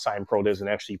come out, sign pro deals, and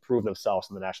actually prove themselves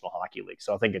in the National Hockey League.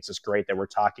 So I think it's just great that we're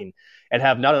talking and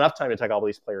have not enough time to talk all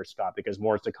these players, Scott, because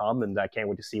more is to come, and I can't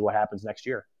wait to see what happens next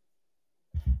year.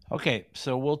 Okay,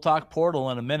 so we'll talk portal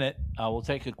in a minute. We'll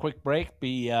take a quick break,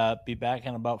 be back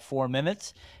in about 4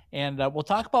 minutes, and we'll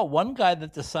talk about one guy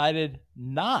that decided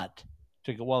not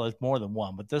to go. Well, there's more than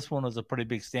one, but this one was a pretty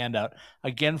big standout.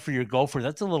 Again, for your Gophers,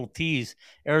 that's a little tease.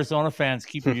 Arizona fans,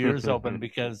 keep your ears open,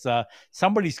 because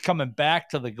somebody's coming back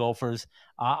to the Gophers.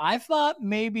 I thought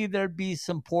maybe there'd be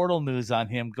some portal news on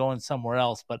him going somewhere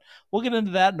else, but we'll get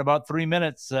into that in about 3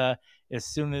 minutes as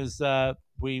soon as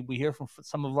we hear from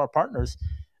some of our partners.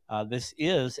 This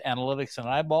is Analytics and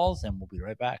Eyeballs, and we'll be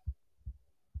right back.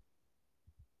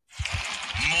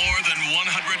 More than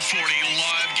 140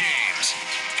 live games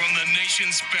from the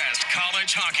nation's best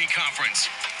college hockey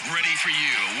conference. Ready for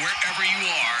you wherever you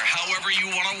are, however you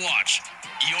want to watch.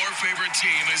 Your favorite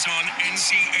team is on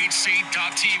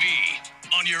NCHC.TV.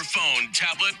 On your phone,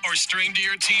 tablet, or stream to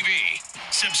your TV.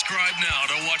 Subscribe now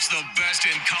to watch the best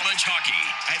in college hockey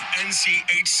at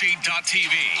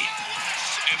NCHC.TV.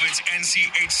 If it's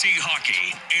NCHC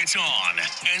hockey, it's on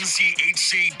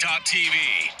NCHC.TV.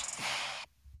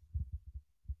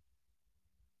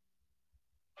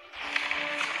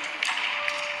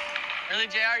 Really,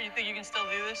 JR? You think you can still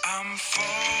do this? I'm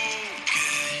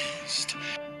focused.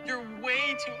 You're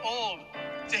way too old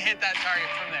to hit that target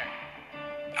from there.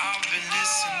 I've been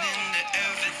listening to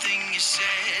everything you said.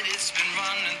 It's been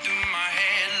running through my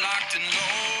head, locked and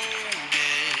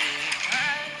loaded. All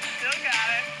right, still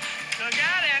got it. Still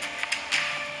got it.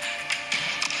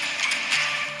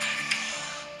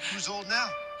 Who's old now?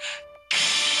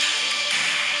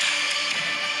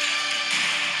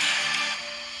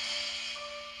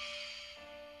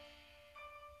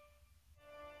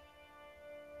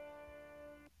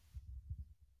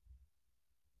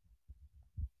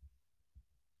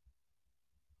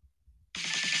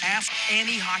 Ask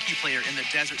any hockey player in the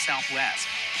Desert Southwest,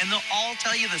 and they'll all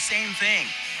tell you the same thing.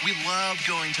 We love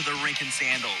going to the rink in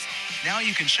sandals. Now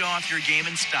you can show off your game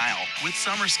in style with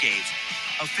summer skates.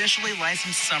 Officially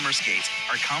licensed summer skates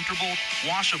are comfortable,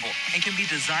 washable, and can be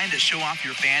designed to show off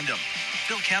your fandom.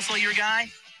 Phil Kessel your guy?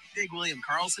 Big William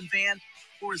Karlsson fan?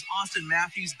 Or is Austin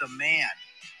Matthews the man?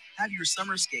 Have your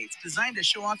summer skates designed to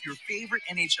show off your favorite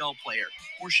NHL player,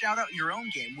 or shout out your own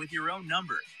game with your own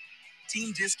number.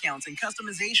 Team discounts and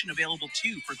customization available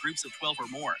too for groups of 12 or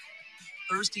more.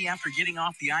 Thirsty after getting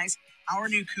off the ice? Our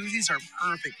new koozies are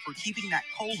perfect for keeping that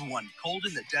cold one cold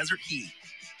in the desert heat.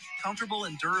 Comfortable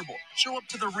and durable, show up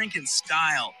to the rink in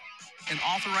style. An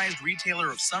authorized retailer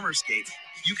of summer skates,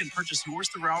 you can purchase yours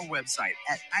through our website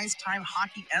at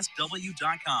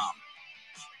IcetimeHockeySW.com.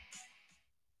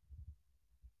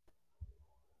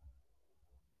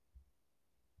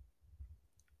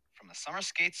 From the Summer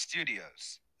Skate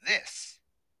Studios, this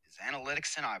is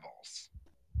Analytics and Eyeballs.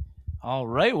 All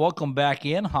right, welcome back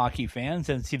in, hockey fans,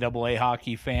 NCAA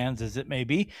hockey fans as it may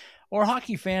be, or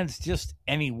hockey fans just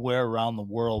anywhere around the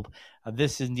world.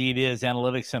 This indeed is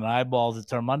Analytics and Eyeballs.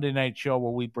 It's our Monday night show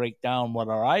where we break down what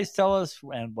our eyes tell us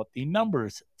and what the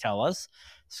numbers tell us.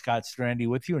 Scott Strandy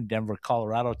with you in Denver,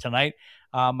 Colorado tonight.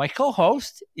 My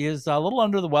co-host is a little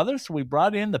under the weather, so we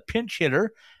brought in the pinch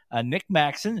hitter, Nick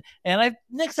Maxon. And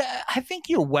Nick, I think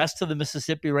you're west of the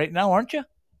Mississippi right now, aren't you?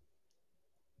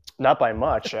 Not by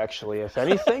much, actually. If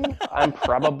anything, I'm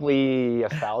probably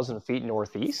 1,000 feet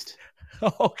northeast.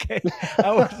 Okay,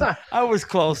 I was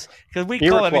close because we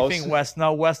call anything west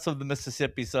now, west of the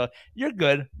Mississippi. So you're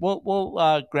good.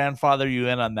 We'll grandfather you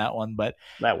in on that one. But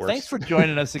that works. Thanks for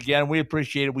joining us again. We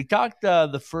appreciate it. We talked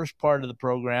the first part of the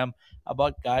program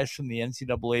about guys from the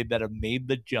NCAA that have made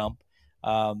the jump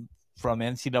from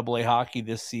NCAA hockey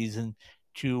this season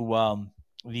to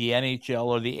the NHL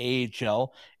or the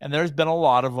AHL, and there's been a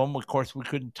lot of them. Of course, we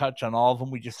couldn't touch on all of them.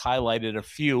 We just highlighted a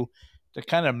few to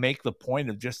kind of make the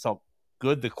point of just how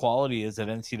good the quality is at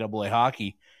NCAA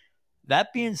hockey.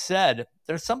 That being said,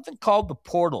 there's something called the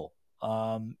portal.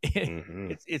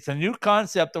 It's a new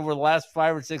concept over the last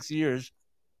 5 or 6 years.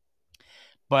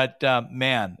 But,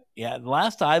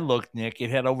 last I looked, Nick, it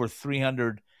had over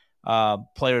 300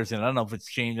 players in it. I don't know if it's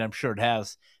changed. I'm sure it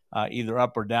has, either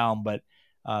up or down. But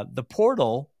the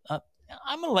portal,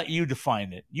 I'm going to let you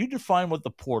define it. You define what the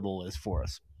portal is for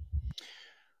us.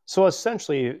 So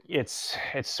essentially, it's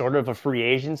sort of a free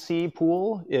agency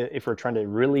pool, if we're trying to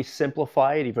really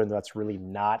simplify it, even though that's really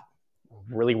not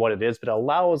really what it is. But it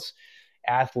allows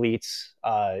athletes,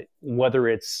 whether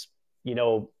it's,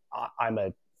 I'm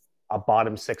a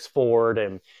bottom six forward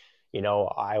and,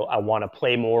 I want to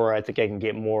play more. I think I can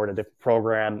get more in a different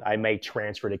program. I may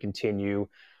transfer to continue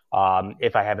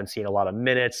if I haven't seen a lot of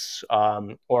minutes,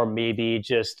 or maybe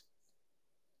just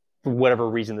for whatever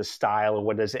reason, the style or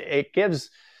what it is. It gives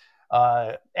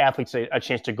athletes a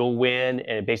chance to go win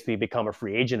and basically become a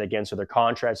free agent again. So their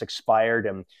contract's expired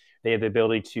and they have the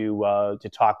ability to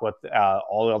talk with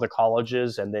all the other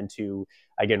colleges and then to,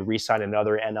 again, re-sign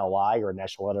another NLI or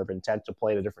National Letter of Intent to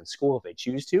play at a different school if they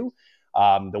choose to.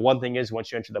 The one thing is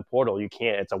once you enter the portal,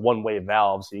 it's a one-way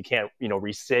valve. So you can't,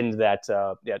 rescind that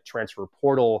transfer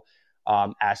portal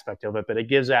aspect of it, but it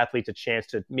gives athletes a chance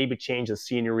to maybe change the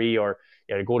scenery or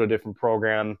go to a different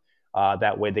program.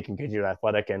 That way they can continue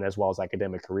athletic and as well as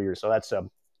academic careers. So that's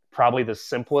probably the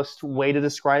simplest way to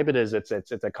describe it is it's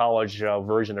a college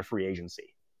version of free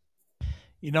agency.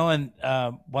 And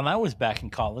when I was back in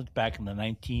college, back in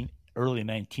the early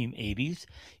 1980s,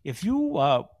 if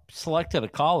you selected a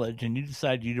college and you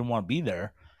decided you didn't want to be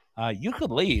there, you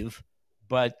could leave,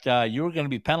 but you were going to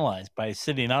be penalized by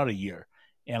sitting out a year.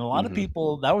 And a lot of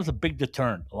people, that was a big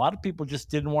deterrent. A lot of people just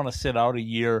didn't want to sit out a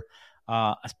year.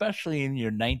 Especially in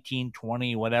your 19,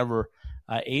 20, whatever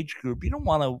age group, you don't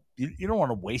want to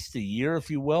waste a year, if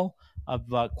you will, of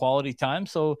quality time.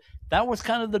 So that was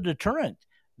kind of the deterrent.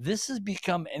 This has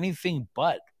become anything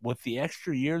but with the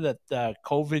extra year that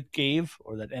COVID gave,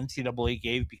 or that NCAA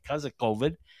gave because of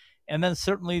COVID, and then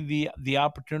certainly the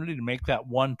opportunity to make that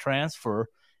one transfer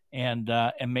and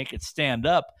make it stand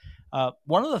up.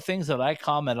 One of the things that I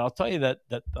comment, I'll tell you that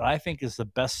I think is the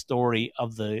best story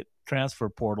of the transfer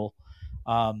portal.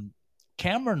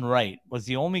 Cameron Wright was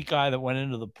the only guy that went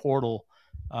into the portal,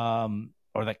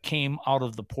 or that came out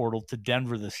of the portal to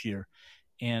Denver this year.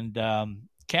 And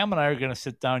Cam and I are going to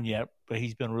sit down yet, but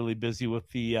he's been really busy with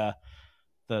the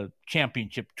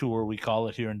championship tour, we call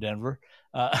it here in Denver.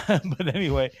 But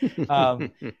anyway,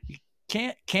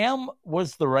 Cam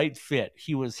was the right fit.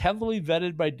 He was heavily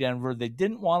vetted by Denver. They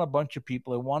didn't want a bunch of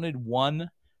people. They wanted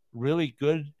one really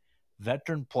good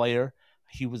veteran player.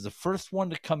 He was the first one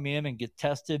to come in and get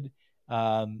tested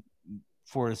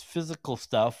for his physical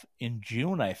stuff in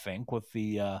June, I think, with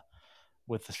the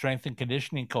strength and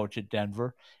conditioning coach at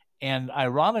Denver. And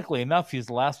ironically enough, he's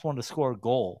the last one to score a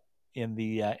goal in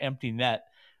the empty net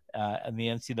in the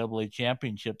NCAA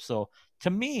championship. So to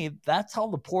me, that's how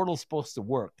the portal's supposed to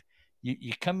work.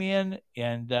 You come in,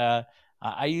 and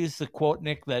I use the quote,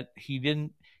 Nick, that he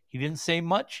didn't say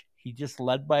much. He just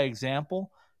led by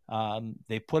example.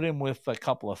 They put him with a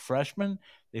couple of freshmen.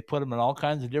 They put him in all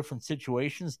kinds of different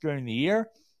situations during the year.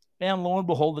 And lo and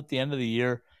behold, at the end of the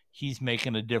year, he's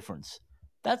making a difference.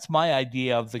 That's my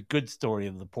idea of the good story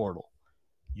of the portal.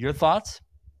 Your thoughts?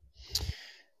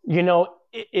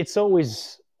 It's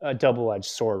always a double-edged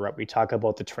sword, right? We talk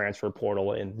about the transfer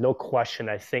portal, and no question,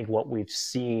 I think what we've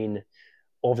seen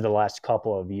over the last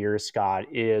couple of years, Scott,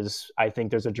 is I think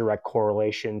there's a direct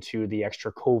correlation to the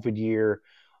extra COVID year.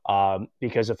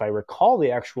 Because if I recall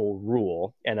the actual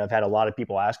rule, and I've had a lot of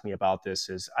people ask me about this,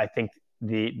 is I think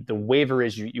the waiver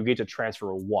is you get to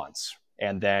transfer once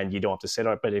and then you don't have to sit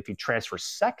on it. But if you transfer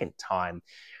second time,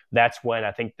 that's when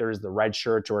I think there's the red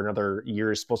shirt or another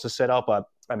year is supposed to sit up. But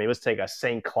I mean, let's take a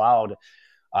St. Cloud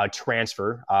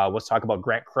transfer. Let's talk about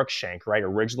Grant Cruikshank, right?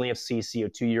 Originally of CC, a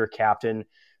 2-year captain,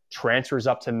 transfers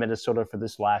up to Minnesota for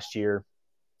this last year.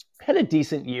 Had a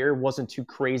decent year, wasn't too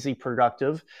crazy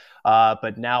productive,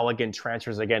 but now again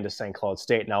transfers again to St. Cloud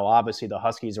State. Now, obviously, the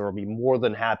Huskies will be more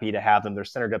than happy to have them. Their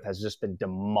center depth has just been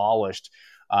demolished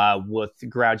with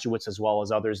graduates as well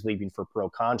as others leaving for pro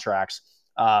contracts.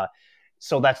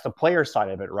 So that's the player side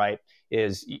of it, right?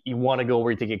 Is you want to go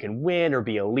where you think you can win or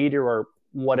be a leader or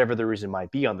whatever the reason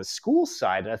might be. On the school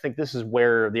side, and I think this is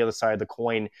where the other side of the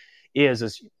coin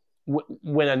is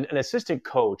when an assistant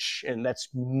coach, and that's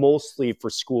mostly for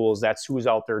schools, that's who's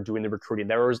out there doing the recruiting.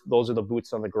 Those are the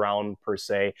boots on the ground per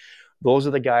se. Those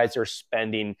are the guys that are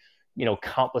spending,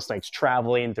 countless nights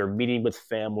traveling. They're meeting with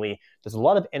family. There's a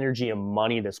lot of energy and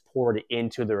money that's poured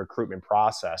into the recruitment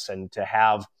process, and to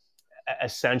have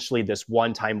essentially this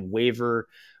one-time waiver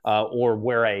or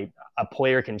where a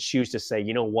player can choose to say,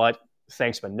 you know what,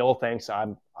 thanks, but no thanks.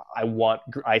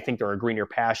 I think there are greener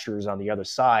pastures on the other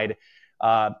side.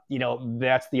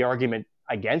 That's the argument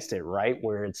against it, right?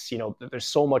 Where it's, there's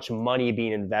so much money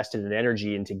being invested in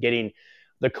energy into getting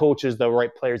the coaches, the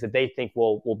right players that they think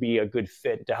will be a good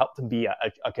fit to help them be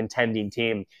a contending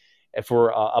team. And for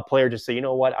a player to say, you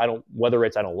know what, whether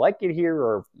it's I don't like it here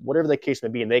or whatever the case may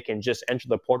be, and they can just enter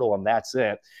the portal and that's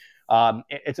it.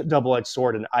 It's a double-edged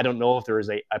sword, and I don't know if there is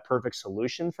a perfect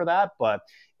solution for that, but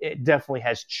it definitely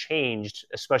has changed,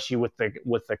 especially with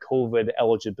the COVID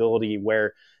eligibility,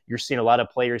 where you're seeing a lot of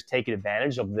players taking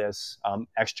advantage of this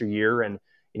extra year and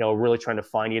really trying to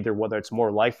find either whether it's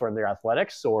more life in their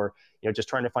athletics or just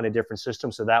trying to find a different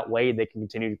system so that way they can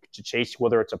continue to chase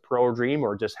whether it's a pro dream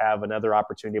or just have another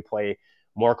opportunity to play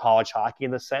more college hockey.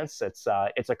 In the sense, it's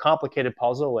a complicated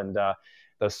puzzle, and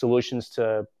the solutions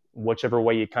to whichever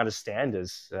way you kind of stand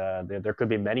is there could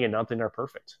be many, and nothing are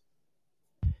perfect.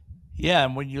 Yeah,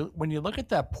 and when you look at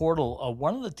that portal,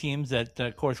 one of the teams that,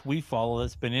 of course, we follow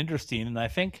that's been interesting, and I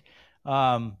think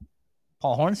Paul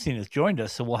Hornstein has joined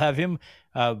us, so we'll have him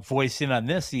voice in on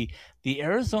this. The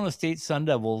Arizona State Sun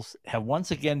Devils have once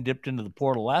again dipped into the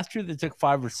portal. Last year, they took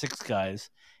 5 or 6 guys,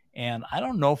 and I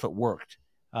don't know if it worked,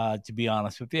 to be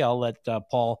honest with you. I'll let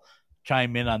Paul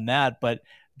chime in on that. But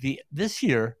this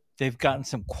year, they've gotten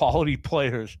some quality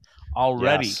players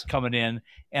already coming in,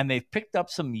 and they've picked up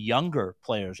some younger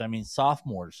players. I mean,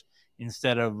 sophomores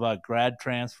instead of grad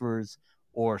transfers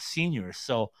or seniors.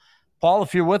 So, Paul,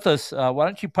 if you're with us, why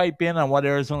don't you pipe in on what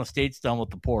Arizona State's done with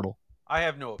the portal? I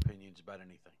have no opinions about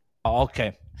anything. Oh,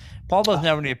 okay. Paul doesn't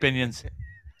have any opinions.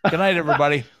 Good night,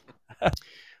 everybody.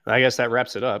 I guess that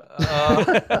wraps it up.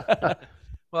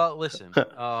 Well, listen.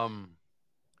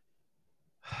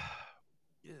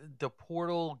 The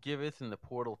portal giveth and the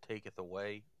portal taketh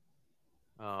away.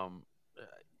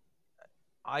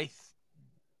 I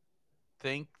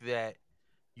think that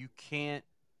you can't,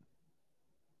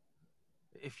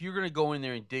 if you're going to go in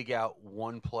there and dig out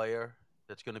one player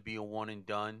that's going to be a one and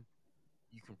done,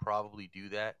 you can probably do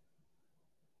that.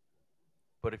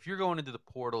 But if you're going into the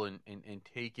portal and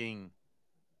taking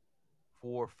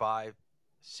 4, 5,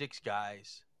 6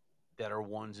 guys that are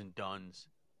ones and dones,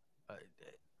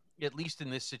 at least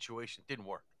in this situation, it didn't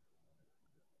work.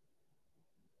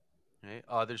 Okay?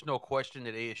 There's no question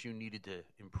that ASU needed to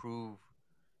improve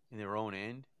in their own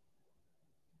end.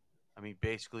 I mean,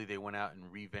 basically, they went out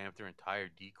and revamped their entire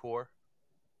decor.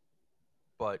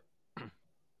 But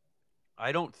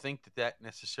I don't think that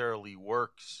necessarily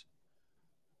works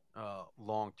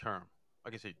long term.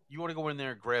 Like I said, you want to go in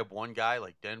there and grab one guy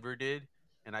like Denver did,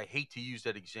 and I hate to use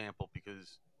that example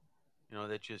because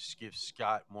that just gives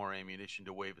Scott more ammunition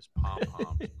to wave his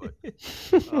pom-poms. But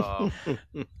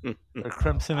they're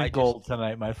crimson and gold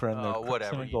tonight, my friend.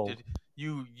 Whatever.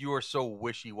 You are so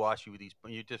wishy-washy with these.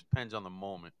 It just depends on the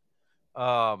moment.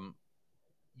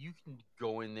 You can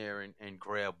go in there and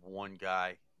grab one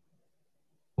guy,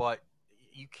 but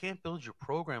you can't build your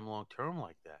program long-term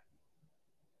like that.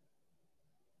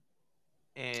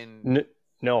 And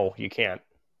no, you can't.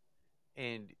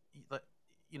 And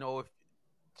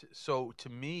so to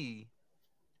me,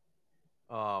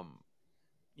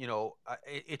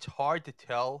 it's hard to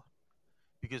tell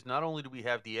because not only do we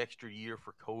have the extra year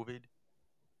for COVID,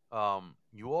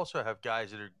 you also have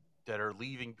guys that are that are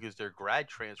leaving because they're grad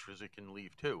transfers that can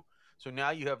leave too. So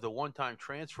now you have the one-time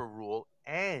transfer rule,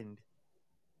 and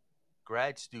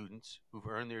grad students who've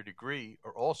earned their degree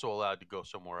are also allowed to go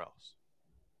somewhere else.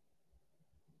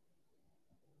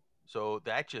 So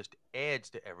that just adds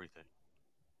to everything.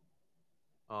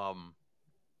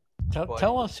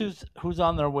 Tell us who's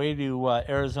on their way to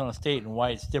Arizona State and why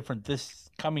it's different this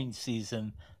coming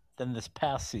season than this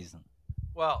past season.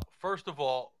 Well, first of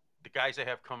all, the guys they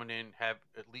have coming in have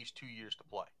at least 2 years to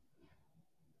play.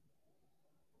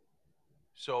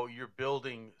 So you're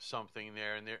building something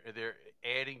there, and they're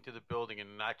adding to the building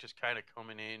and not just kind of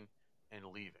coming in and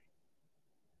leaving.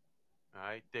 All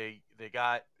right, they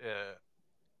got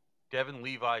Devin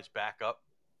Levi's backup,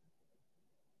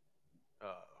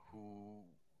 who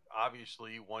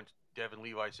obviously once Devin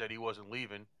Levi said he wasn't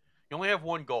leaving, you only have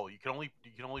one goal. You can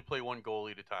only play one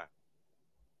goalie at a time.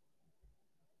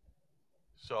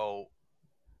 So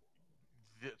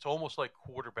it's almost like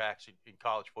quarterbacks in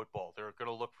college football. They're going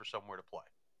to look for somewhere to play.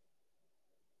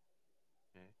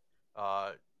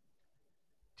 Okay.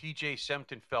 TJ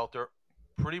Sempton-Felter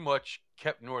pretty much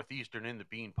kept Northeastern in the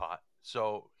bean pot.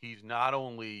 So he's not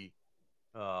only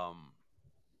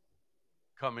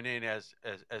coming in as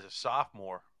a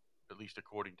sophomore, at least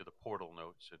according to the portal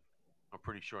notes, and I'm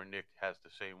pretty sure Nick has the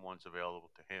same ones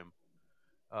available to him.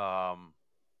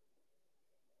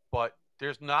 But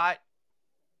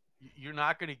you're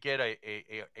not going to get a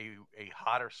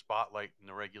hotter spotlight in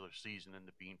the regular season than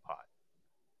the bean pot.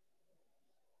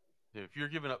 If you're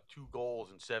giving up 2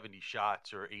 goals and 70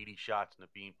 shots or 80 shots in the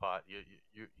bean pot,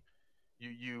 you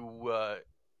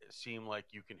seem like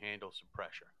you can handle some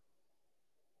pressure.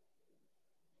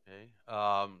 Okay.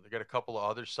 They got a couple of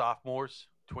other sophomores,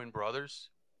 twin brothers,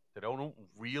 that I don't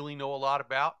really know a lot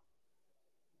about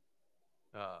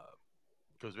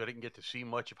because I didn't get to see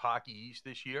much of Hockey East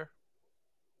this year.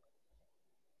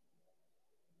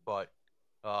 But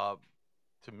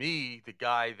to me, the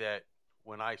guy that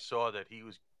when I saw that he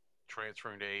was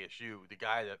transferring to ASU, the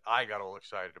guy that I got all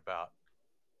excited about,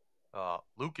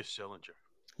 Lucas Sillinger.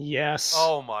 Yes.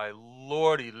 Oh, my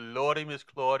lordy, Miss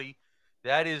Claudie.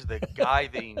 That is the guy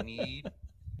they need.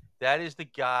 That is the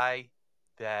guy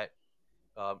that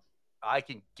I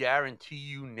can guarantee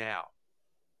you now.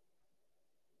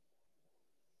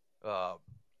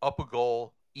 Up a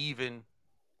goal, even,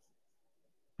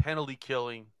 penalty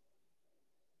killing,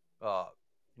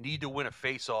 need to win a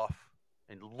face-off.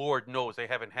 And Lord knows they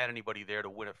haven't had anybody there to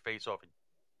win a face-off in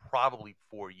probably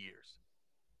 4 years.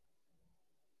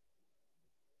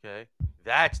 Okay?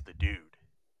 That's the dude.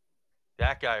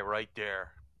 That guy right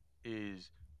there is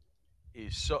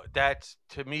so that's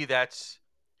to me that's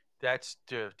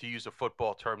to use a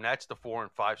football term, that's the 4-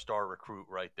 and 5-star recruit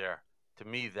right there. To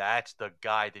me, that's the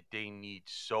guy that they need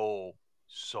so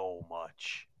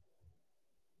much.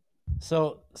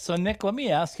 So Nick, let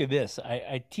me ask you this.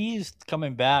 I teased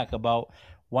coming back about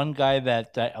one guy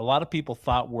that a lot of people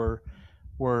thought was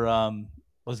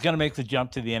going to make the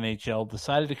jump to the NHL,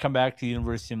 decided to come back to the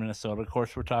University of Minnesota. Of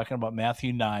course, we're talking about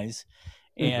Matthew Knies.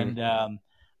 And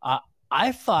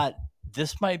I thought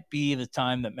this might be the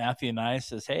time that Matthew Knies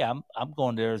says, hey, I'm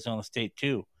going to Arizona State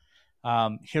too.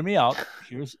 Hear me out.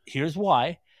 Here's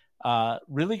why.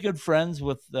 Really good friends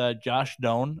with Josh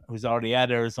Doan, who's already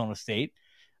at Arizona State.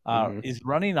 Is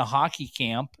running a hockey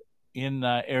camp in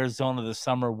Arizona this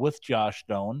summer with Josh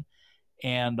Doan.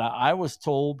 And I was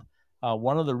told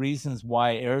one of the reasons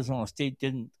why Arizona State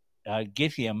didn't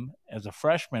get him as a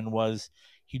freshman was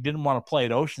he didn't want to play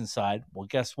at Oceanside. Well,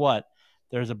 guess what?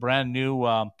 There's a brand new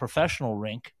professional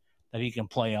rink that he can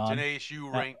play on. It's an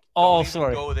ASU rink.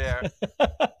 Sorry. Go there.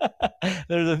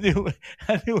 There's a new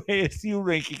ASU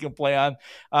rink he can play on.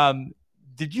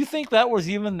 Did you think that was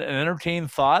even an entertaining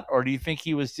thought, or do you think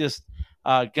he was just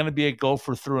going to be a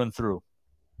gopher through and through?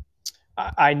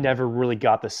 I never really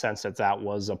got the sense that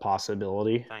was a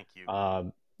possibility. Thank you.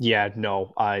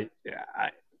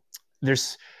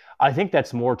 I think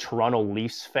that's more Toronto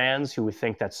Leafs fans who would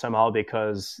think that somehow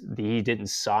because he didn't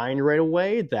sign right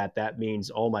away, that means,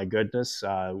 oh my goodness,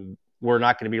 we're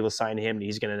not going to be able to sign him. And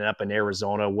he's going to end up in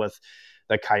Arizona with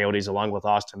the Coyotes along with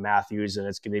Auston Matthews, and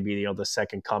it's going to be the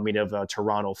second coming of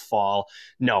Toronto fall.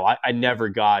 No, I never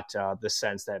got the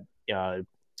sense that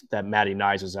Matty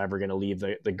Knies was ever going to leave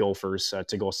the Gophers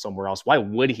to go somewhere else. Why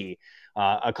would he?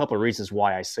 A couple of reasons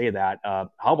why I say that.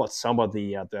 How about some of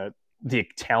the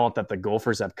talent that the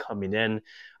Gophers have coming in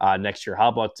next year? How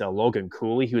about Logan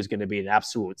Cooley, who's going to be an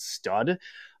absolute stud?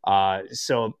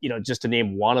 So, just to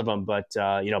name one of them, but,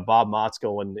 Bob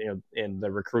Motzko and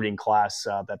the recruiting class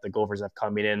that the Gophers have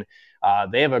coming in,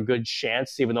 they have a good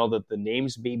chance, even though the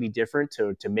names may be different,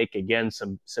 to make, again,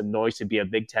 some noise to be a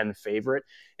Big Ten favorite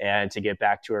and to get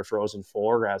back to our Frozen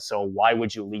Four. So why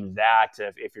would you leave that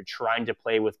if you're trying to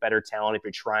play with better talent, if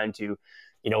you're trying to,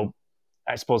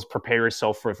 I suppose, prepare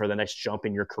yourself for the next jump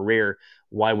in your career?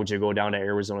 Why would you go down to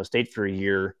Arizona State for a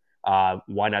year?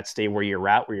 Why not stay where you're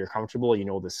at, where you're comfortable,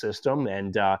 the system,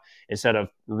 and instead of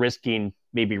risking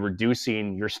maybe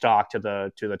reducing your stock to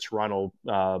the Toronto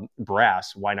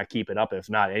brass, why not keep it up? If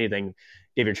not anything,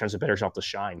 give your chance a better shot to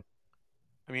shine.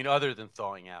 I mean, other than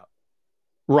thawing out.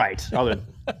 Right.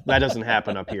 That doesn't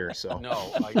happen up here. So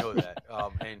no, I know that.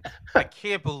 And I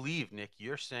can't believe, Nick,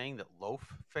 you're saying that Loaf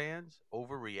fans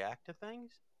overreact to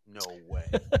things? No way.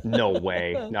 No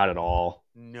way. Not at all.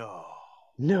 No.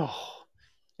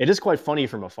 It is quite funny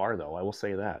from afar, though. I will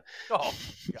say that. Oh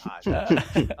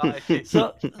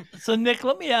God! So Nick,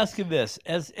 let me ask you this: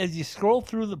 as you scroll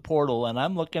through the portal, and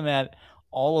I'm looking at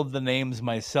all of the names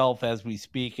myself as we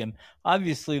speak, and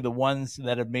obviously the ones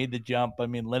that have made the jump. I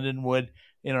mean, Lindenwood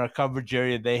in our coverage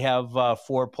area, they have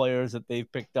 4 players that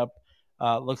they've picked up.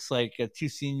 Looks like 2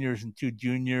 seniors and 2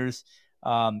 juniors.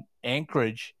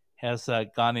 Anchorage has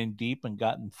gone in deep and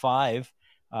gotten 5.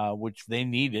 Which they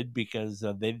needed because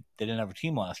they didn't have a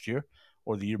team last year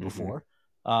or the year before.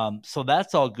 So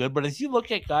that's all good. But as you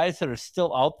look at guys that are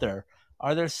still out there,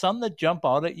 are there some that jump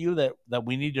out at you that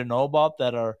we need to know about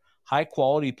that are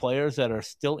high-quality players that are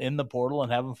still in the portal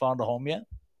and haven't found a home yet?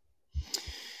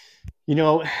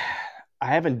 I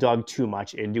haven't dug too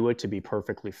much into it, to be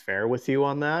perfectly fair with you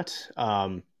on that.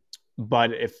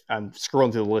 But if I'm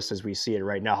scrolling through the list as we see it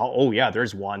right now,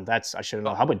 there's one. I should have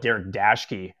known. How about Derek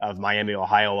Dashke of Miami,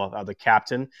 Ohio, the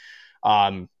captain?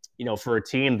 For a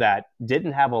team that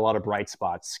didn't have a lot of bright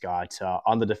spots, Scott,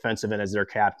 on the defensive end as their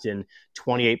captain,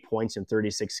 28 points in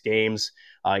 36 games.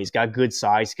 He's got good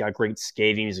size, he's got great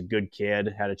skating. He's a good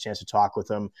kid. Had a chance to talk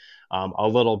with him a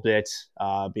little bit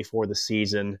before the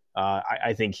season.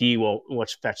 I think he will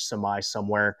fetch some eyes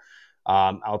somewhere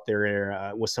out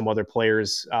there with some other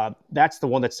players. That's the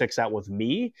one that sticks out with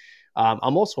me.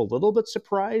 I'm also a little bit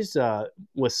surprised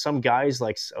with some guys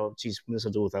like,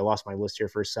 I lost my list here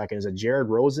for a second. Is it Jared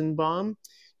Rosenbaum,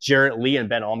 Jarrett Lee, and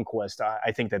Ben Almquist?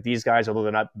 I think that these guys, although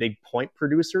they're not big point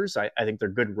producers, I think they're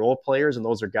good role players, and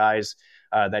those are guys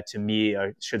that to me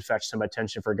should fetch some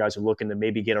attention for guys who are looking to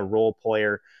maybe get a role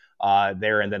player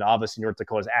there. And then obviously North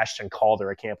Dakota's Ashton Calder.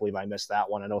 I can't believe I missed that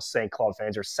one. I know St. Cloud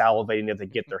fans are salivating if they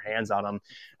get their hands on him.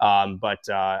 But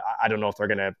I don't know if they're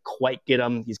going to quite get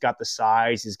him. He's got the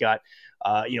size. He's got,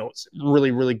 really,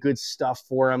 really good stuff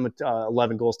for him.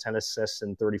 11 goals, 10 assists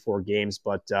in 34 games.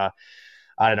 But I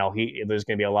don't know. There's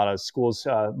going to be a lot of schools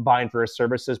buying for his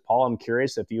services. Paul, I'm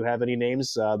curious if you have any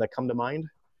names that come to mind.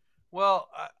 Well,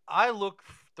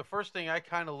 the first thing I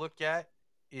kind of look at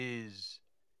is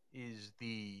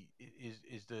the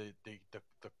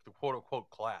quote unquote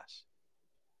class.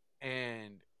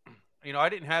 And I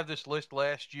didn't have this list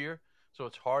last year, so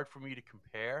it's hard for me to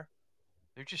compare.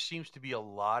 There just seems to be a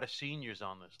lot of seniors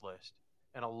on this list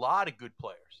and a lot of good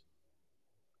players.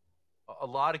 A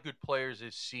lot of good players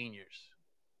as seniors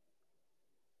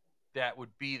that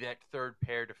would be that third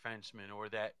pair defenseman or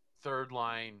that third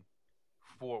line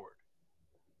forward.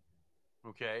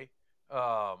 Okay?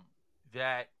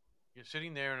 That you're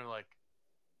sitting there and like,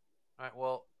 all right,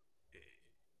 well,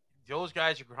 those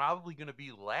guys are probably going to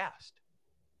be last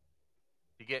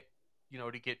to get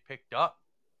picked up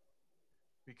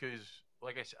because,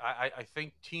 like I said, I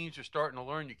think teams are starting to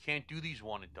learn you can't do these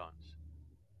one and dones.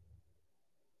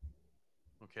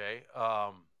 Okay,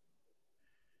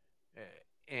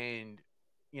 and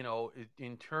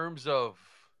in terms of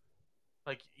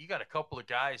like, you got a couple of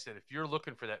guys that if you're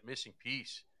looking for that missing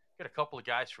piece. Got a couple of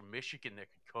guys from Michigan that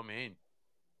could come in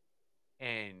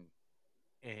and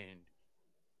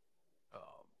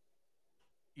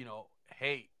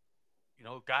hey,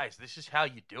 guys, this is how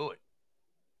you do it.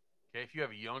 Okay, if you have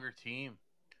a younger team,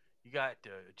 you got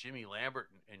Jimmy Lambert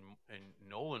and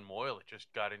Nolan Moyle that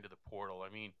just got into the portal. I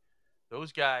mean,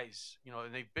 those guys,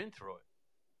 and they've been through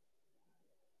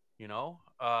it.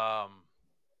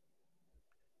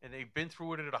 And they've been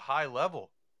through it at a high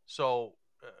level. So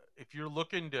if you're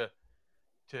looking to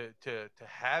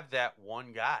have that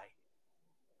one guy,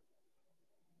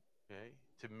 okay,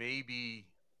 to maybe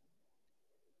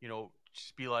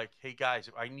just be like, hey guys,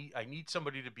 I need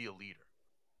somebody to be a leader.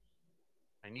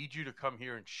 I need you to come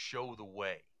here and show the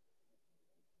way.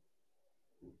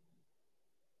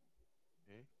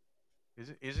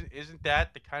 Okay. Isn't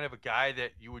that the kind of a guy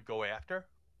that you would go after?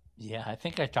 Yeah, I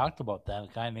think I talked about that. A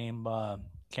guy named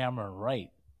Cameron Wright.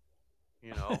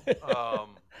 You know,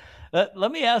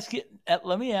 Let me ask you.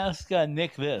 Let me ask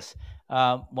Nick this.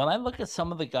 When I look at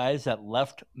some of the guys that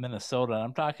left Minnesota, and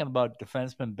I'm talking about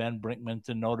defenseman Ben Brinkman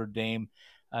to Notre Dame,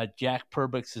 Jack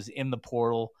Perbix is in the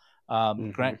portal.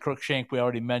 Grant Cruikshank, we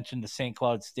already mentioned, to St.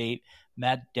 Cloud State.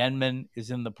 Matt Denman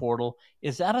is in the portal.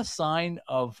 Is that a sign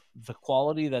of the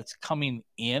quality that's coming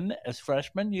in as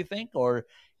freshmen, do you think? Or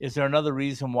is there another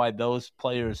reason why those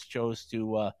players chose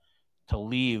to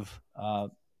leave the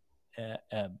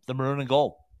Maroon and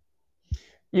Gold?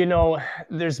 You know,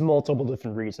 there's multiple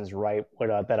different reasons, right?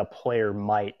 That a player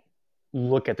might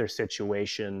look at their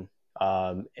situation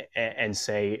and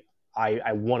say,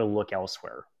 I want to look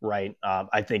elsewhere, right?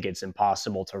 I think it's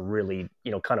impossible to really,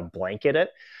 kind of blanket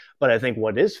it. But I think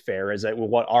what is fair is that, well,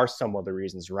 what are some of the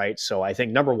reasons, right? So I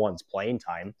think number one is playing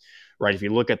time, right? If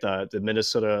you look at the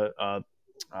Minnesota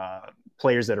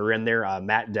players that are in there,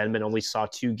 Matt Denman only saw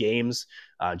 2 games.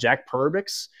 Jack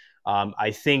Perbix,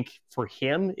 I think for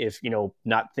him, if,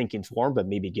 not thinking for him, but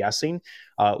maybe guessing,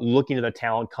 looking at the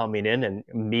talent coming in and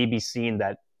maybe seeing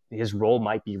that his role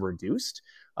might be reduced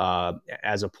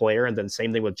as a player. And then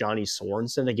same thing with Johnny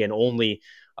Sorensen. Again, only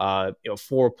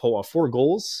 4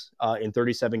 goals in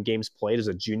 37 games played as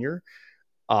a junior.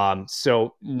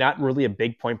 So not really a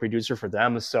big point producer for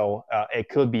them. So it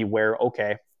could be where,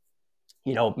 okay,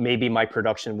 maybe my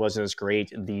production wasn't as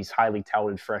great. These highly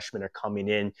touted freshmen are coming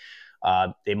in.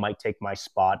 They might take my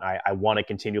spot. I want to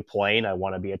continue playing. I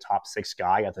want to be a top 6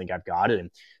 guy. I think I've got it.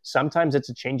 And sometimes it's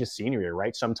a change of scenery,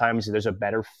 right? Sometimes there's a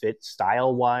better fit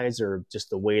style-wise or just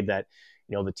the way that,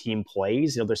 the team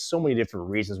plays. There's so many different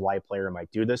reasons why a player might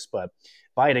do this. But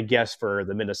if I had to guess for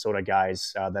the Minnesota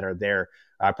guys that are there,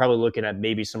 probably looking at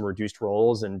maybe some reduced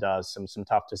roles and some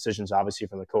tough decisions, obviously,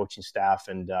 from the coaching staff.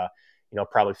 And,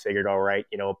 probably figured, all right,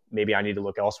 maybe I need to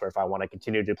look elsewhere if I want to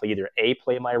continue to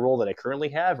play my role that I currently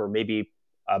have, or maybe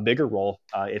a bigger role.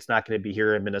 It's not going to be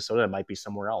here in Minnesota. It might be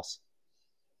somewhere else.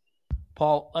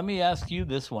 Paul, let me ask you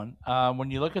this one.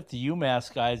 When you look at the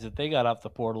UMass guys that they got off the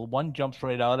portal, one jumps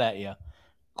right out at you.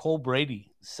 Cole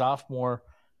Brady, sophomore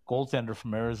goaltender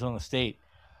from Arizona State.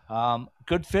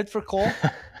 Good fit for Cole?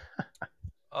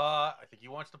 I think he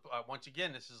wants to, once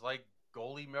again, this is like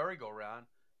goalie merry-go-round,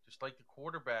 just like the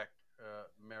quarterback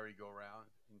merry-go-round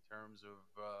in terms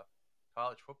of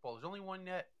college football. There's only one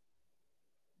net,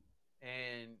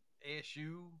 and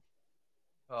ASU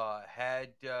had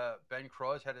Ben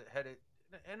Cross had it.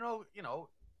 And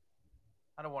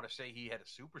I don't want to say he had a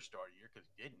superstar year because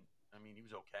he didn't. I mean, he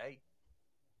was okay,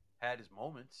 had his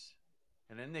moments,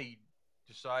 and then they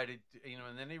decided,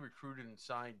 and then they recruited and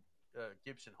signed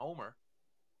Gibson Homer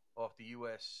off the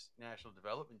U.S. National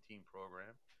Development Team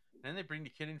program. And then they bring the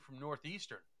kid in from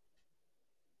Northeastern.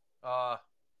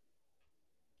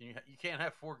 You can't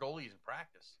have 4 goalies in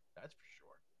practice. That's for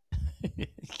sure. You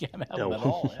can't have them at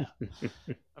all. Yeah.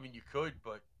 I mean, you could,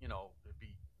 but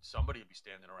somebody would be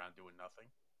standing around doing nothing.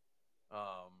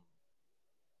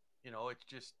 It's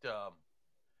just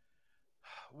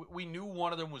we knew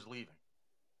one of them was leaving,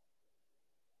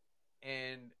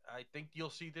 and I think you'll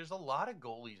see there's a lot of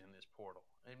goalies in this portal,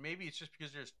 and maybe it's just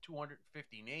because there's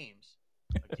 250 names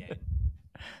again,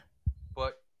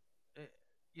 but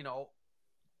there's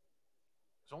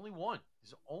only one.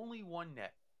 There's only one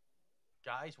net.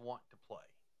 Guys want to play.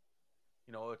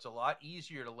 It's a lot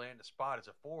easier to land a spot as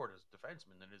a forward, as a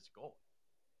defenseman, than as a goalie.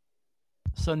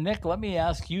 So, Nick, let me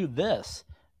ask you this,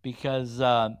 because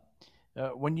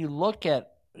when you look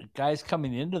at guys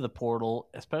coming into the portal,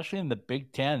 especially in the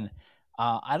Big Ten,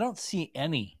 I don't see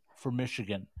any for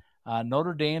Michigan.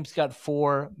 Notre Dame's got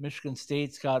 4. Michigan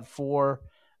State's got 4.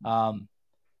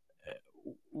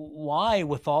 Why,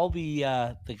 with all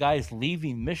the guys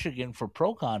leaving Michigan for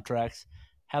pro contracts,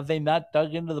 have they not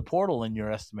dug into the portal in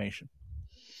your estimation?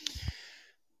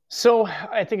 So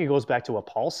I think it goes back to what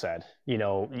Paul said.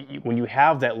 When you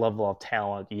have that level of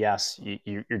talent, yes,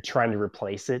 you're trying to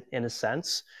replace it in a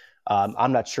sense.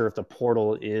 I'm not sure if the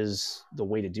portal is the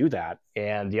way to do that.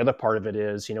 And the other part of it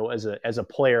is, as a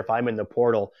player, if I'm in the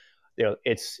portal,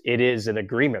 it is an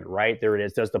agreement, right? There it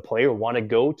is. Does the player want to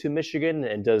go to Michigan,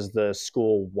 and does the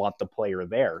school want the player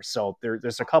there? So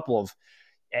there's a couple of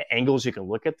angles you can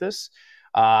look at this.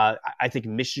 I think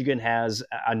Michigan has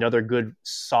another good,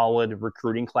 solid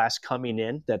recruiting class coming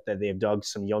in that they've dug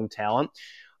some young talent.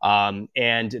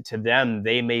 And to them,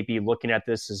 they may be looking at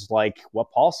this as like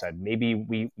what Paul said. Maybe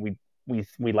we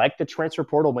like the transfer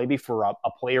portal, maybe for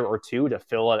a player or two to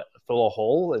fill a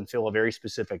hole and fill a very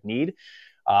specific need.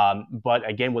 But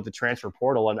again, with the transfer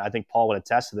portal, and I think Paul would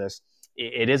attest to this,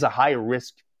 it is a high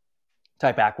risk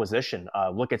type acquisition.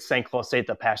 Look at St. Cloud State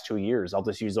the past 2 years. I'll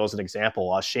just use those as an example.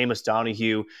 Seamus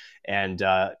Donahue and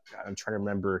I'm trying to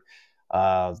remember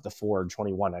the forward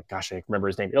 21. Gosh, I can't remember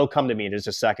his name. It'll come to me in just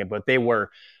a second. But they were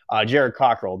Jared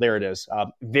Cockrell. There it is.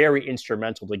 Very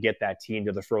instrumental to get that team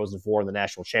to the Frozen Four in the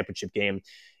national championship game.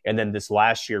 And then this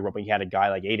last year, when we had a guy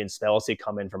like Aiden Spelcy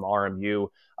come in from RMU,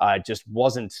 just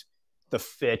wasn't the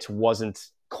fit, wasn't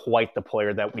quite the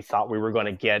player that we thought we were going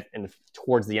to get. And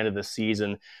towards the end of the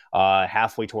season,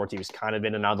 halfway towards, he was kind of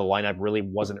in and out of the lineup, really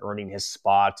wasn't earning his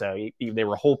spot. They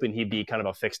were hoping he'd be kind of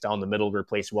a fix down the middle to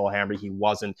replace Will Hammer. He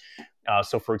wasn't.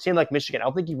 So for a team like Michigan, I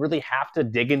don't think you really have to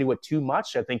dig into it too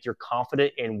much. I think you're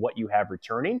confident in what you have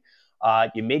returning.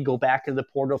 You may go back into the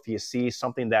portal if you see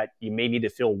something that you may need to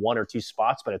fill 1 or 2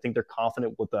 spots, but I think they're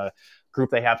confident with the group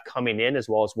they have coming in as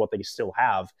well as what they still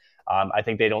have. I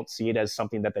think they don't see it as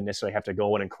something that they necessarily have to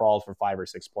go in and crawl for 5 or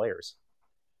 6 players.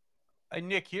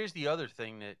 Nick, here's the other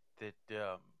thing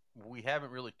that we haven't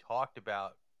really talked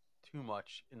about too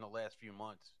much in the last few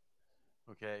months,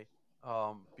 okay?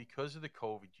 Because of the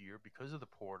COVID year, because of the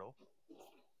portal,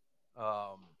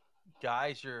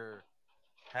 guys are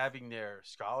having their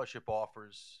scholarship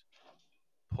offers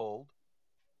pulled,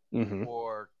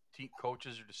 or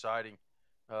coaches are deciding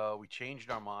we changed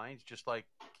our minds, just like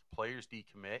players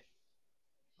decommit.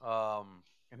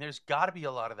 And there's got to be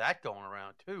a lot of that going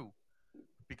around too,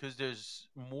 because there's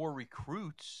more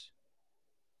recruits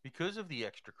because of the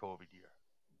extra COVID year.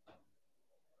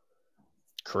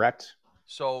 Correct.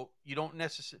 So you don't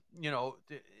necessarily,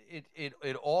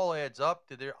 it all adds up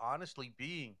to there honestly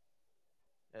being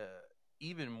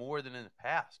even more than in the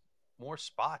past, more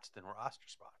spots than roster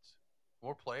spots,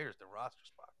 more players than roster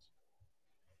spots.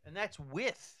 And that's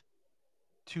with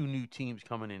 2 new teams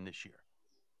coming in this year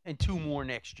and 2 more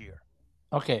next year.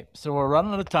 Okay, so we're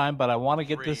running out of time, but I want to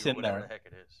get 3, this in whatever there. The heck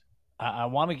it is. I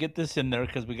want to get this in there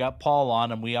because we got Paul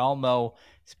on, and we all know,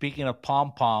 speaking of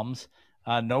pom-poms,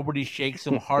 nobody shakes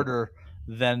them harder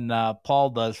than Paul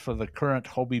does for the current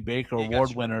Hobie Baker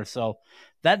Award winner. So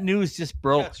that news just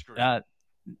broke.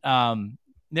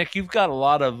 Nick, you've got a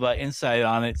lot of insight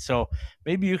on it, so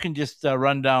maybe you can just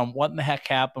run down what in the heck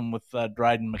happened with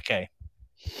Dryden McKay.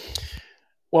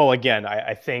 Well, again,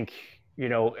 I think,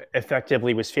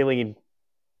 effectively was feeling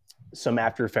some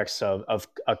after effects of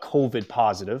a COVID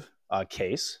positive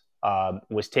case,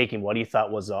 was taking what he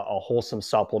thought was a wholesome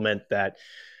supplement that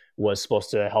was supposed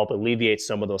to help alleviate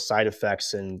some of those side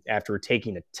effects. And after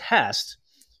taking a test,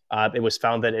 it was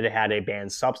found that it had a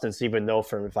banned substance, even though,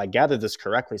 if I gathered this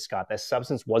correctly, Scott, that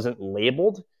substance wasn't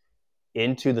labeled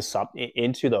into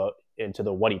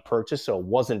the what he purchased, so it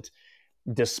wasn't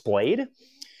displayed.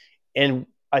 And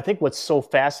I think what's so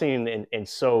fascinating and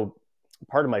so,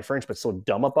 pardon my French, but so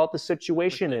dumb about the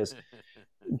situation is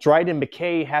Dryden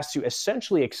McKay has to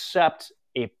essentially accept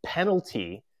a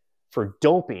penalty for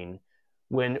doping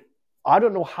when I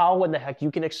don't know how in the heck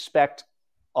you can expect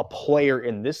a player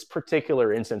in this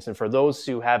particular instance. And for those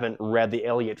who haven't read the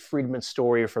Elliot Friedman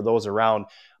story, or for those around,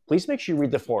 please make sure you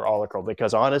read the full article,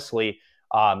 because honestly,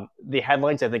 the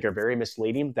headlines I think are very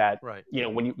misleading. That right.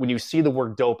 When you see the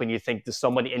word dope and you think that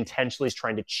somebody intentionally is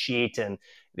trying to cheat, and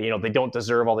they don't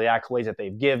deserve all the accolades that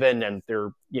they've given, and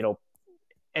they're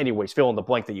anyways fill in the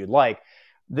blank that you'd like.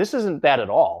 This isn't that at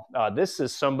all. This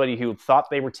is somebody who thought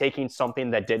they were taking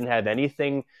something that didn't have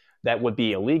anything that would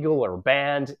be illegal or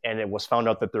banned, and it was found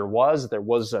out that there was a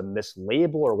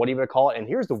mislabel, or what do you want to call it. And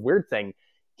here's the weird thing.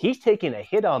 He's taking a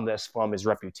hit on this from his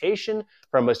reputation,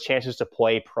 from his chances to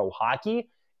play pro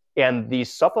hockey, and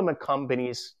these supplement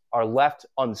companies are left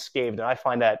unscathed. And I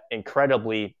find that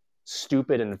incredibly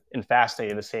stupid and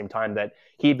fascinating at the same time, that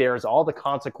he bears all the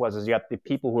consequences, yet the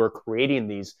people who are creating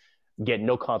these get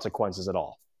no consequences at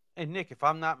all. And Nick, if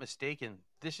I'm not mistaken,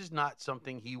 this is not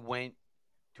something he went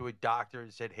to a doctor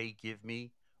and said, "Hey, give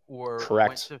me," or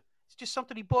correct. It's just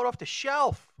something he bought off the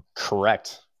shelf.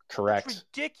 Correct. That's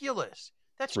ridiculous.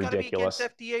 That's got to be against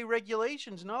FDA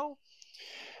regulations, no?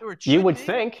 You would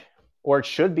think, or it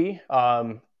should be.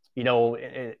 And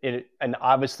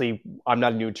obviously, I'm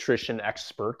not a nutrition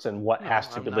expert and what has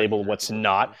to be labeled, what's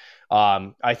not.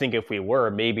 I think if we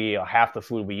were, maybe half the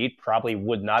food we eat probably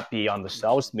would not be on the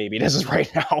shelves. Maybe it is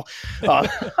right now.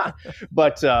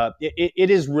 But it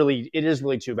is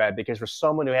really too bad, because for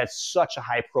someone who had such a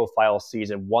high profile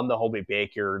season, won the Hobie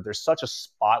Baker, there's such a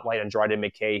spotlight on Dryden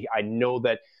McKay. I know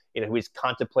that he's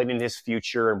contemplating his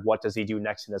future and what does he do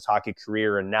next in his hockey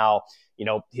career. And now,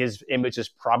 his image is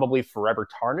probably forever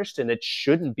tarnished, and it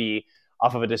shouldn't be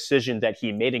off of a decision that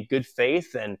he made in good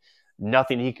faith, and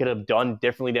nothing he could have done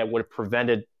differently that would have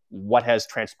prevented what has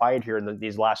transpired here in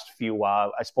these last few,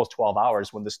 12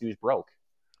 hours when this news broke.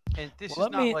 And this Well,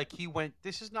 is not like he went.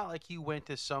 This is not like he went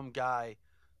to some guy,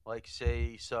 like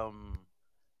say some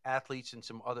athletes in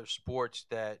some other sports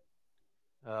that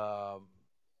um,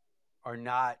 are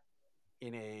not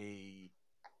in a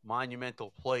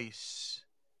monumental place.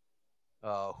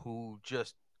 Who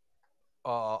just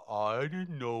I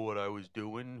didn't know what I was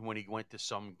doing when he went to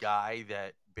some guy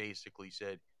that basically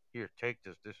said, "Here, take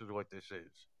this. This is what this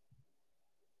is."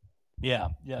 Yeah,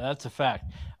 that's a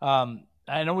fact.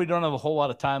 I know we don't have a whole lot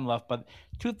of time left, but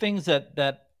two things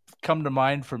that come to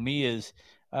mind for me is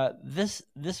this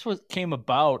came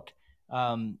about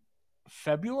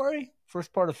February,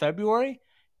 first part of February,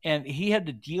 and he had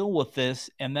to deal with this,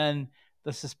 and then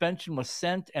the suspension was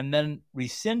sent and then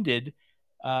rescinded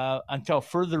until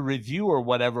further review or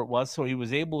whatever it was, so he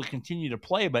was able to continue to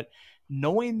play. But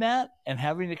knowing that and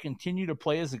having to continue to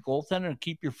play as a goaltender and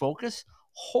keep your focus,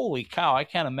 holy cow, I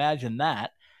can't imagine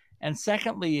that. And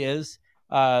secondly is,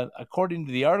 according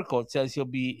to the article, it says he'll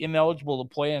be ineligible to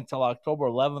play until October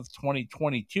 11th,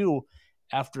 2022,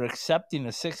 after accepting a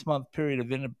 6-month period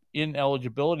of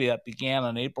ineligibility that began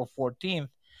on April 14th.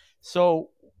 So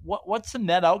what's the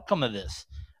net outcome of this?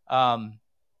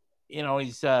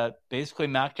 He's basically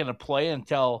not going to play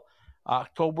until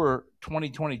October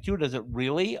 2022. Does it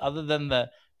really, other than the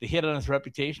hit on his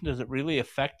reputation, does it really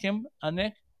affect him,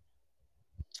 Nick?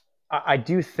 I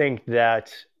do think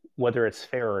that whether it's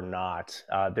fair or not,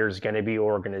 there's going to be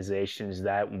organizations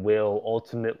that will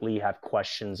ultimately have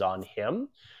questions on him,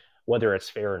 whether it's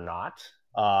fair or not,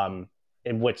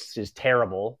 and which is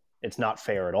terrible. It's not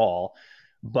fair at all.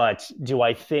 But do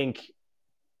I think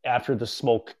after the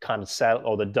smoke kind of settles,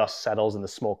 or the dust settles and the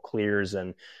smoke clears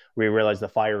and we realize the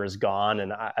fire is gone?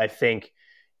 And I think,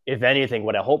 if anything,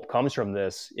 what I hope comes from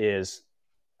this is,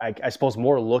 I suppose,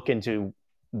 more look into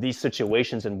these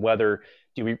situations and whether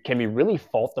can we really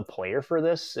fault the player for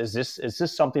this? Is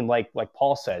this something like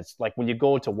Paul says, like when you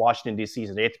go to Washington D.C. as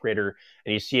an 8th grader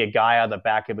and you see a guy on the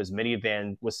back of his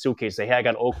minivan with suitcase, say, "Hey, I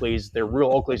got Oakleys. They're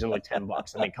real Oakleys, and like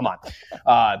 $10." I mean, come on,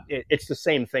 it's the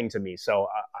same thing to me. So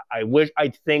I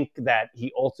think that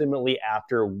he ultimately,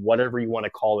 after whatever you want to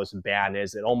call this ban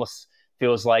is, it almost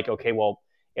feels like, okay, well,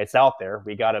 it's out there.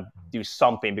 We got to do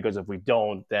something, because if we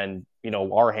don't, then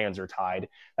our hands are tied.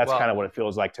 That's kind of what it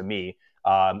feels like to me.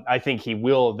 I think he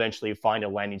will eventually find a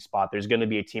landing spot. There's going to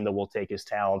be a team that will take his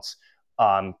talents,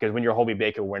 because when you're a Hobey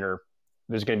Baker winner,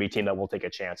 there's going to be a team that will take a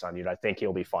chance on you. And I think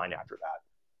he'll be fine after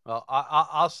that. Well,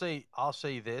 I'll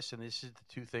say this, and this is the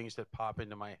two things that pop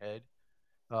into my head.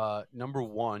 Number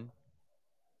one,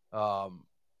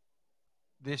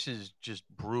 this is just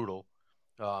brutal.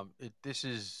 This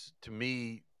is, to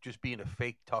me, just being a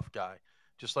fake tough guy.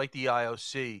 Just like the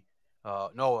IOC.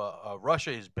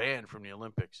 Russia is banned from the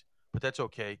Olympics, but that's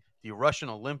okay. The Russian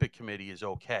Olympic Committee is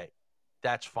okay.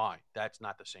 That's fine. That's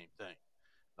not the same thing.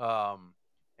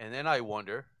 And then I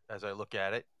wonder, as I look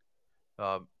at it,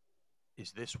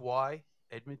 is this why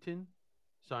Edmonton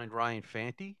signed Ryan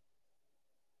Fanti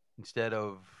instead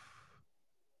of,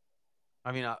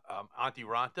 Antti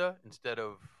Ranta instead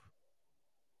of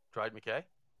Dryden McKay?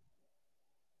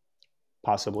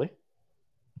 Possibly.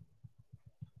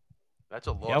 That's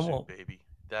a lawsuit, baby.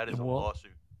 That is a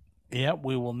lawsuit. Yeah,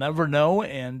 we will never know.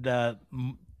 And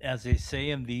as they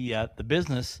say in the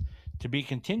business, to be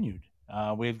continued.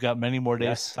 We've got many more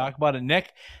days to talk about it.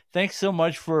 Nick, thanks so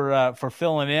much for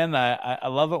filling in. I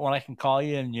love it when I can call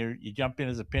you and you jump in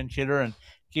as a pinch hitter and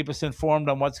keep us informed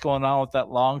on what's going on with that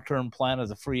long-term plan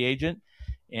as a free agent.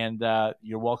 And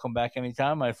you're welcome back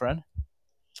anytime, my friend.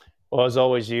 Well, as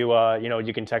always, you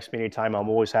can text me anytime. I'm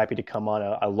always happy to come on.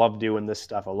 I love doing this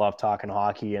stuff. I love talking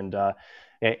hockey, and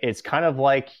it's kind of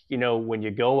like, when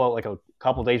you go out like a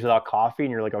couple days without coffee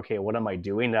and you're like, okay, what am I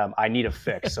doing? I need a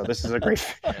fix. So this is a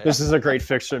great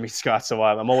fix for me, Scott. So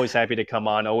I'm always happy to come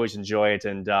on. Always enjoy it,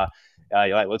 and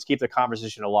let's keep the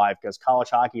conversation alive, because college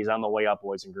hockey is on the way up,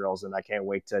 boys and girls, and I can't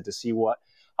wait to see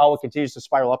how it continues to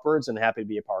spiral upwards, and happy to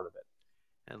be a part of it.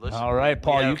 Listen, all right,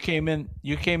 Paul, you came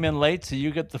in late, so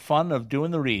you get the fun of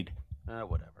doing the read.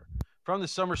 Whatever. From the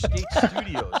Summer Skate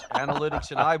Studios,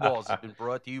 Analytics and Eyeballs have been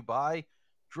brought to you by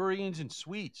Drury Inns and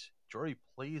Suites, Drury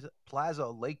Plaza,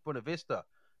 Lake Buena Vista.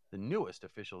 The newest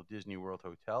official Disney World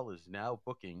hotel is now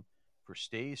booking for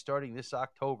stays starting this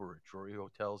October at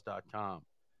druryhotels.com.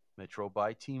 Metro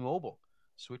by T-Mobile.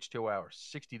 Switch to our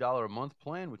 $60 a month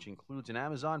plan, which includes an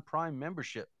Amazon Prime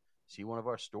membership. See one of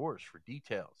our stores for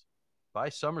details. Buy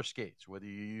Summer Skates. Whether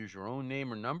you use your own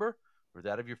name or number or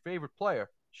that of your favorite player,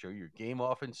 show your game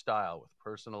off in style with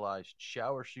personalized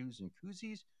shower shoes and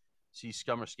koozies. See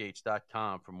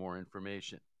SummerSkates.com for more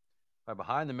information. By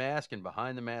Behind the Mask and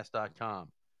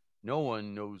BehindTheMask.com. No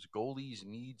one knows goalies'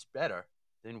 needs better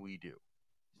than we do.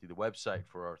 See the website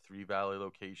for our 3 Valley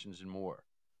locations and more.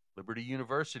 Liberty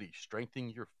University,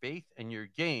 strengthening your faith and your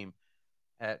game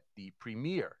at the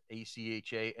premier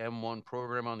ACHA M1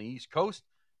 program on the East Coast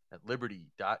at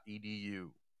liberty.edu.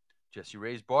 Jesse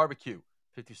Ray's Barbecue,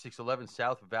 5611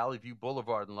 South Valley View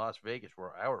Boulevard in Las Vegas,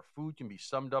 where our food can be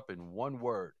summed up in one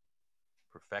word: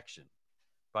 perfection.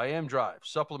 By M-Drive,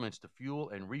 supplements to fuel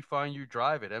and refine your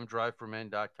drive at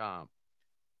mdriveformen.com.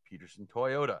 Peterson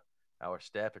Toyota, our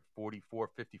staff at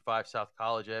 4455 South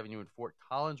College Avenue in Fort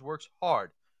Collins works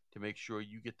hard to make sure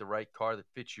you get the right car that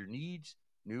fits your needs,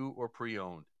 new or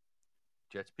pre-owned.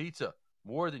 Jets Pizza,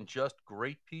 more than just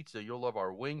great pizza. You'll love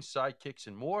our wings, sidekicks,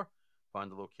 and more.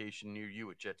 Find a location near you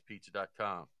at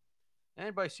jetspizza.com.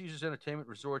 And by Caesars Entertainment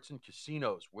Resorts and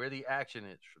Casinos, where the action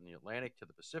is from the Atlantic to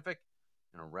the Pacific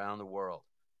and around the world.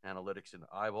 Analytics and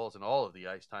Eyeballs and all of the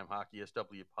Ice Time Hockey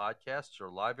SW podcasts are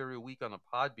live every week on the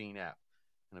Podbean app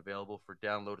and available for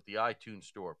download at the iTunes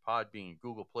Store, Podbean,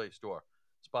 Google Play Store,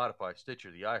 Spotify,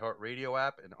 Stitcher, the iHeartRadio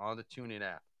app, and on the TuneIn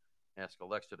app. Ask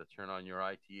Alexa to turn on your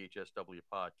ITHSW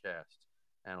podcasts.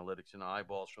 Analytics and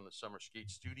Eyeballs from the Summer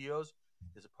Skate Studios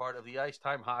is a part of the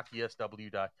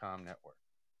IcetimeHockeySW.com network.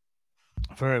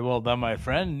 Very well done, my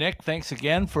friend. Nick, thanks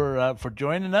again for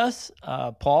joining us.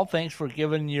 Paul, thanks for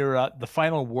giving your the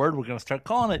final word. We're going to start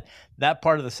calling it that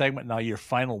part of the segment now, your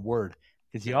final word,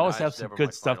 because you always have some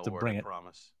good stuff to bring it.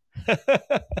 Promise.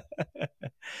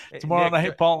 Tomorrow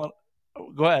night, Paul.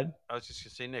 Go ahead. I was just going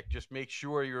to say, Nick, just make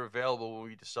sure you're available when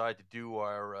we decide to do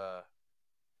our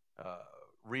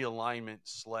realignment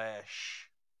 /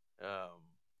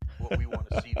 what we want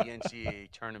to see the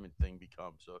NCAA tournament thing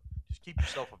become. So just keep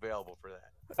yourself available for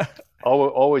that.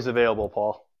 Always available,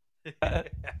 Paul.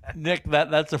 Nick,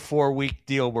 that's a 4-week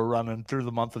deal we're running through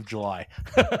the month of July.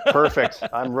 Perfect.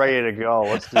 I'm ready to go.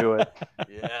 Let's do it.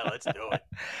 Yeah, let's do it.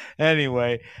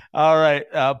 Anyway, all right.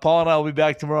 Paul and I will be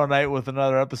back tomorrow night with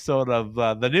another episode of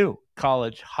the new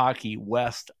College Hockey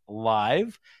West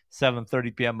Live,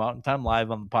 7:30 p.m. Mountain Time,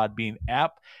 live on the Podbean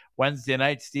app. Wednesday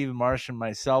night, Stephen Marsh and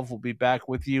myself will be back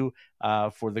with you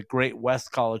for the Great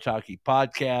West College Hockey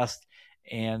Podcast.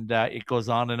 And it goes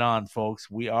on, folks.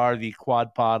 We are the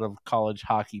quad pod of college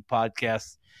hockey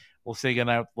podcasts. We'll say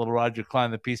goodnight with Little Roger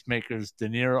Klein, the Peacemakers, De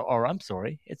Niro, or I'm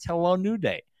sorry, it's Hello New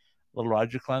Day. Little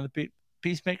Roger Klein, the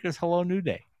Peacemakers, Hello New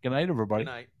Day. Good night, everybody.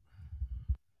 Good night.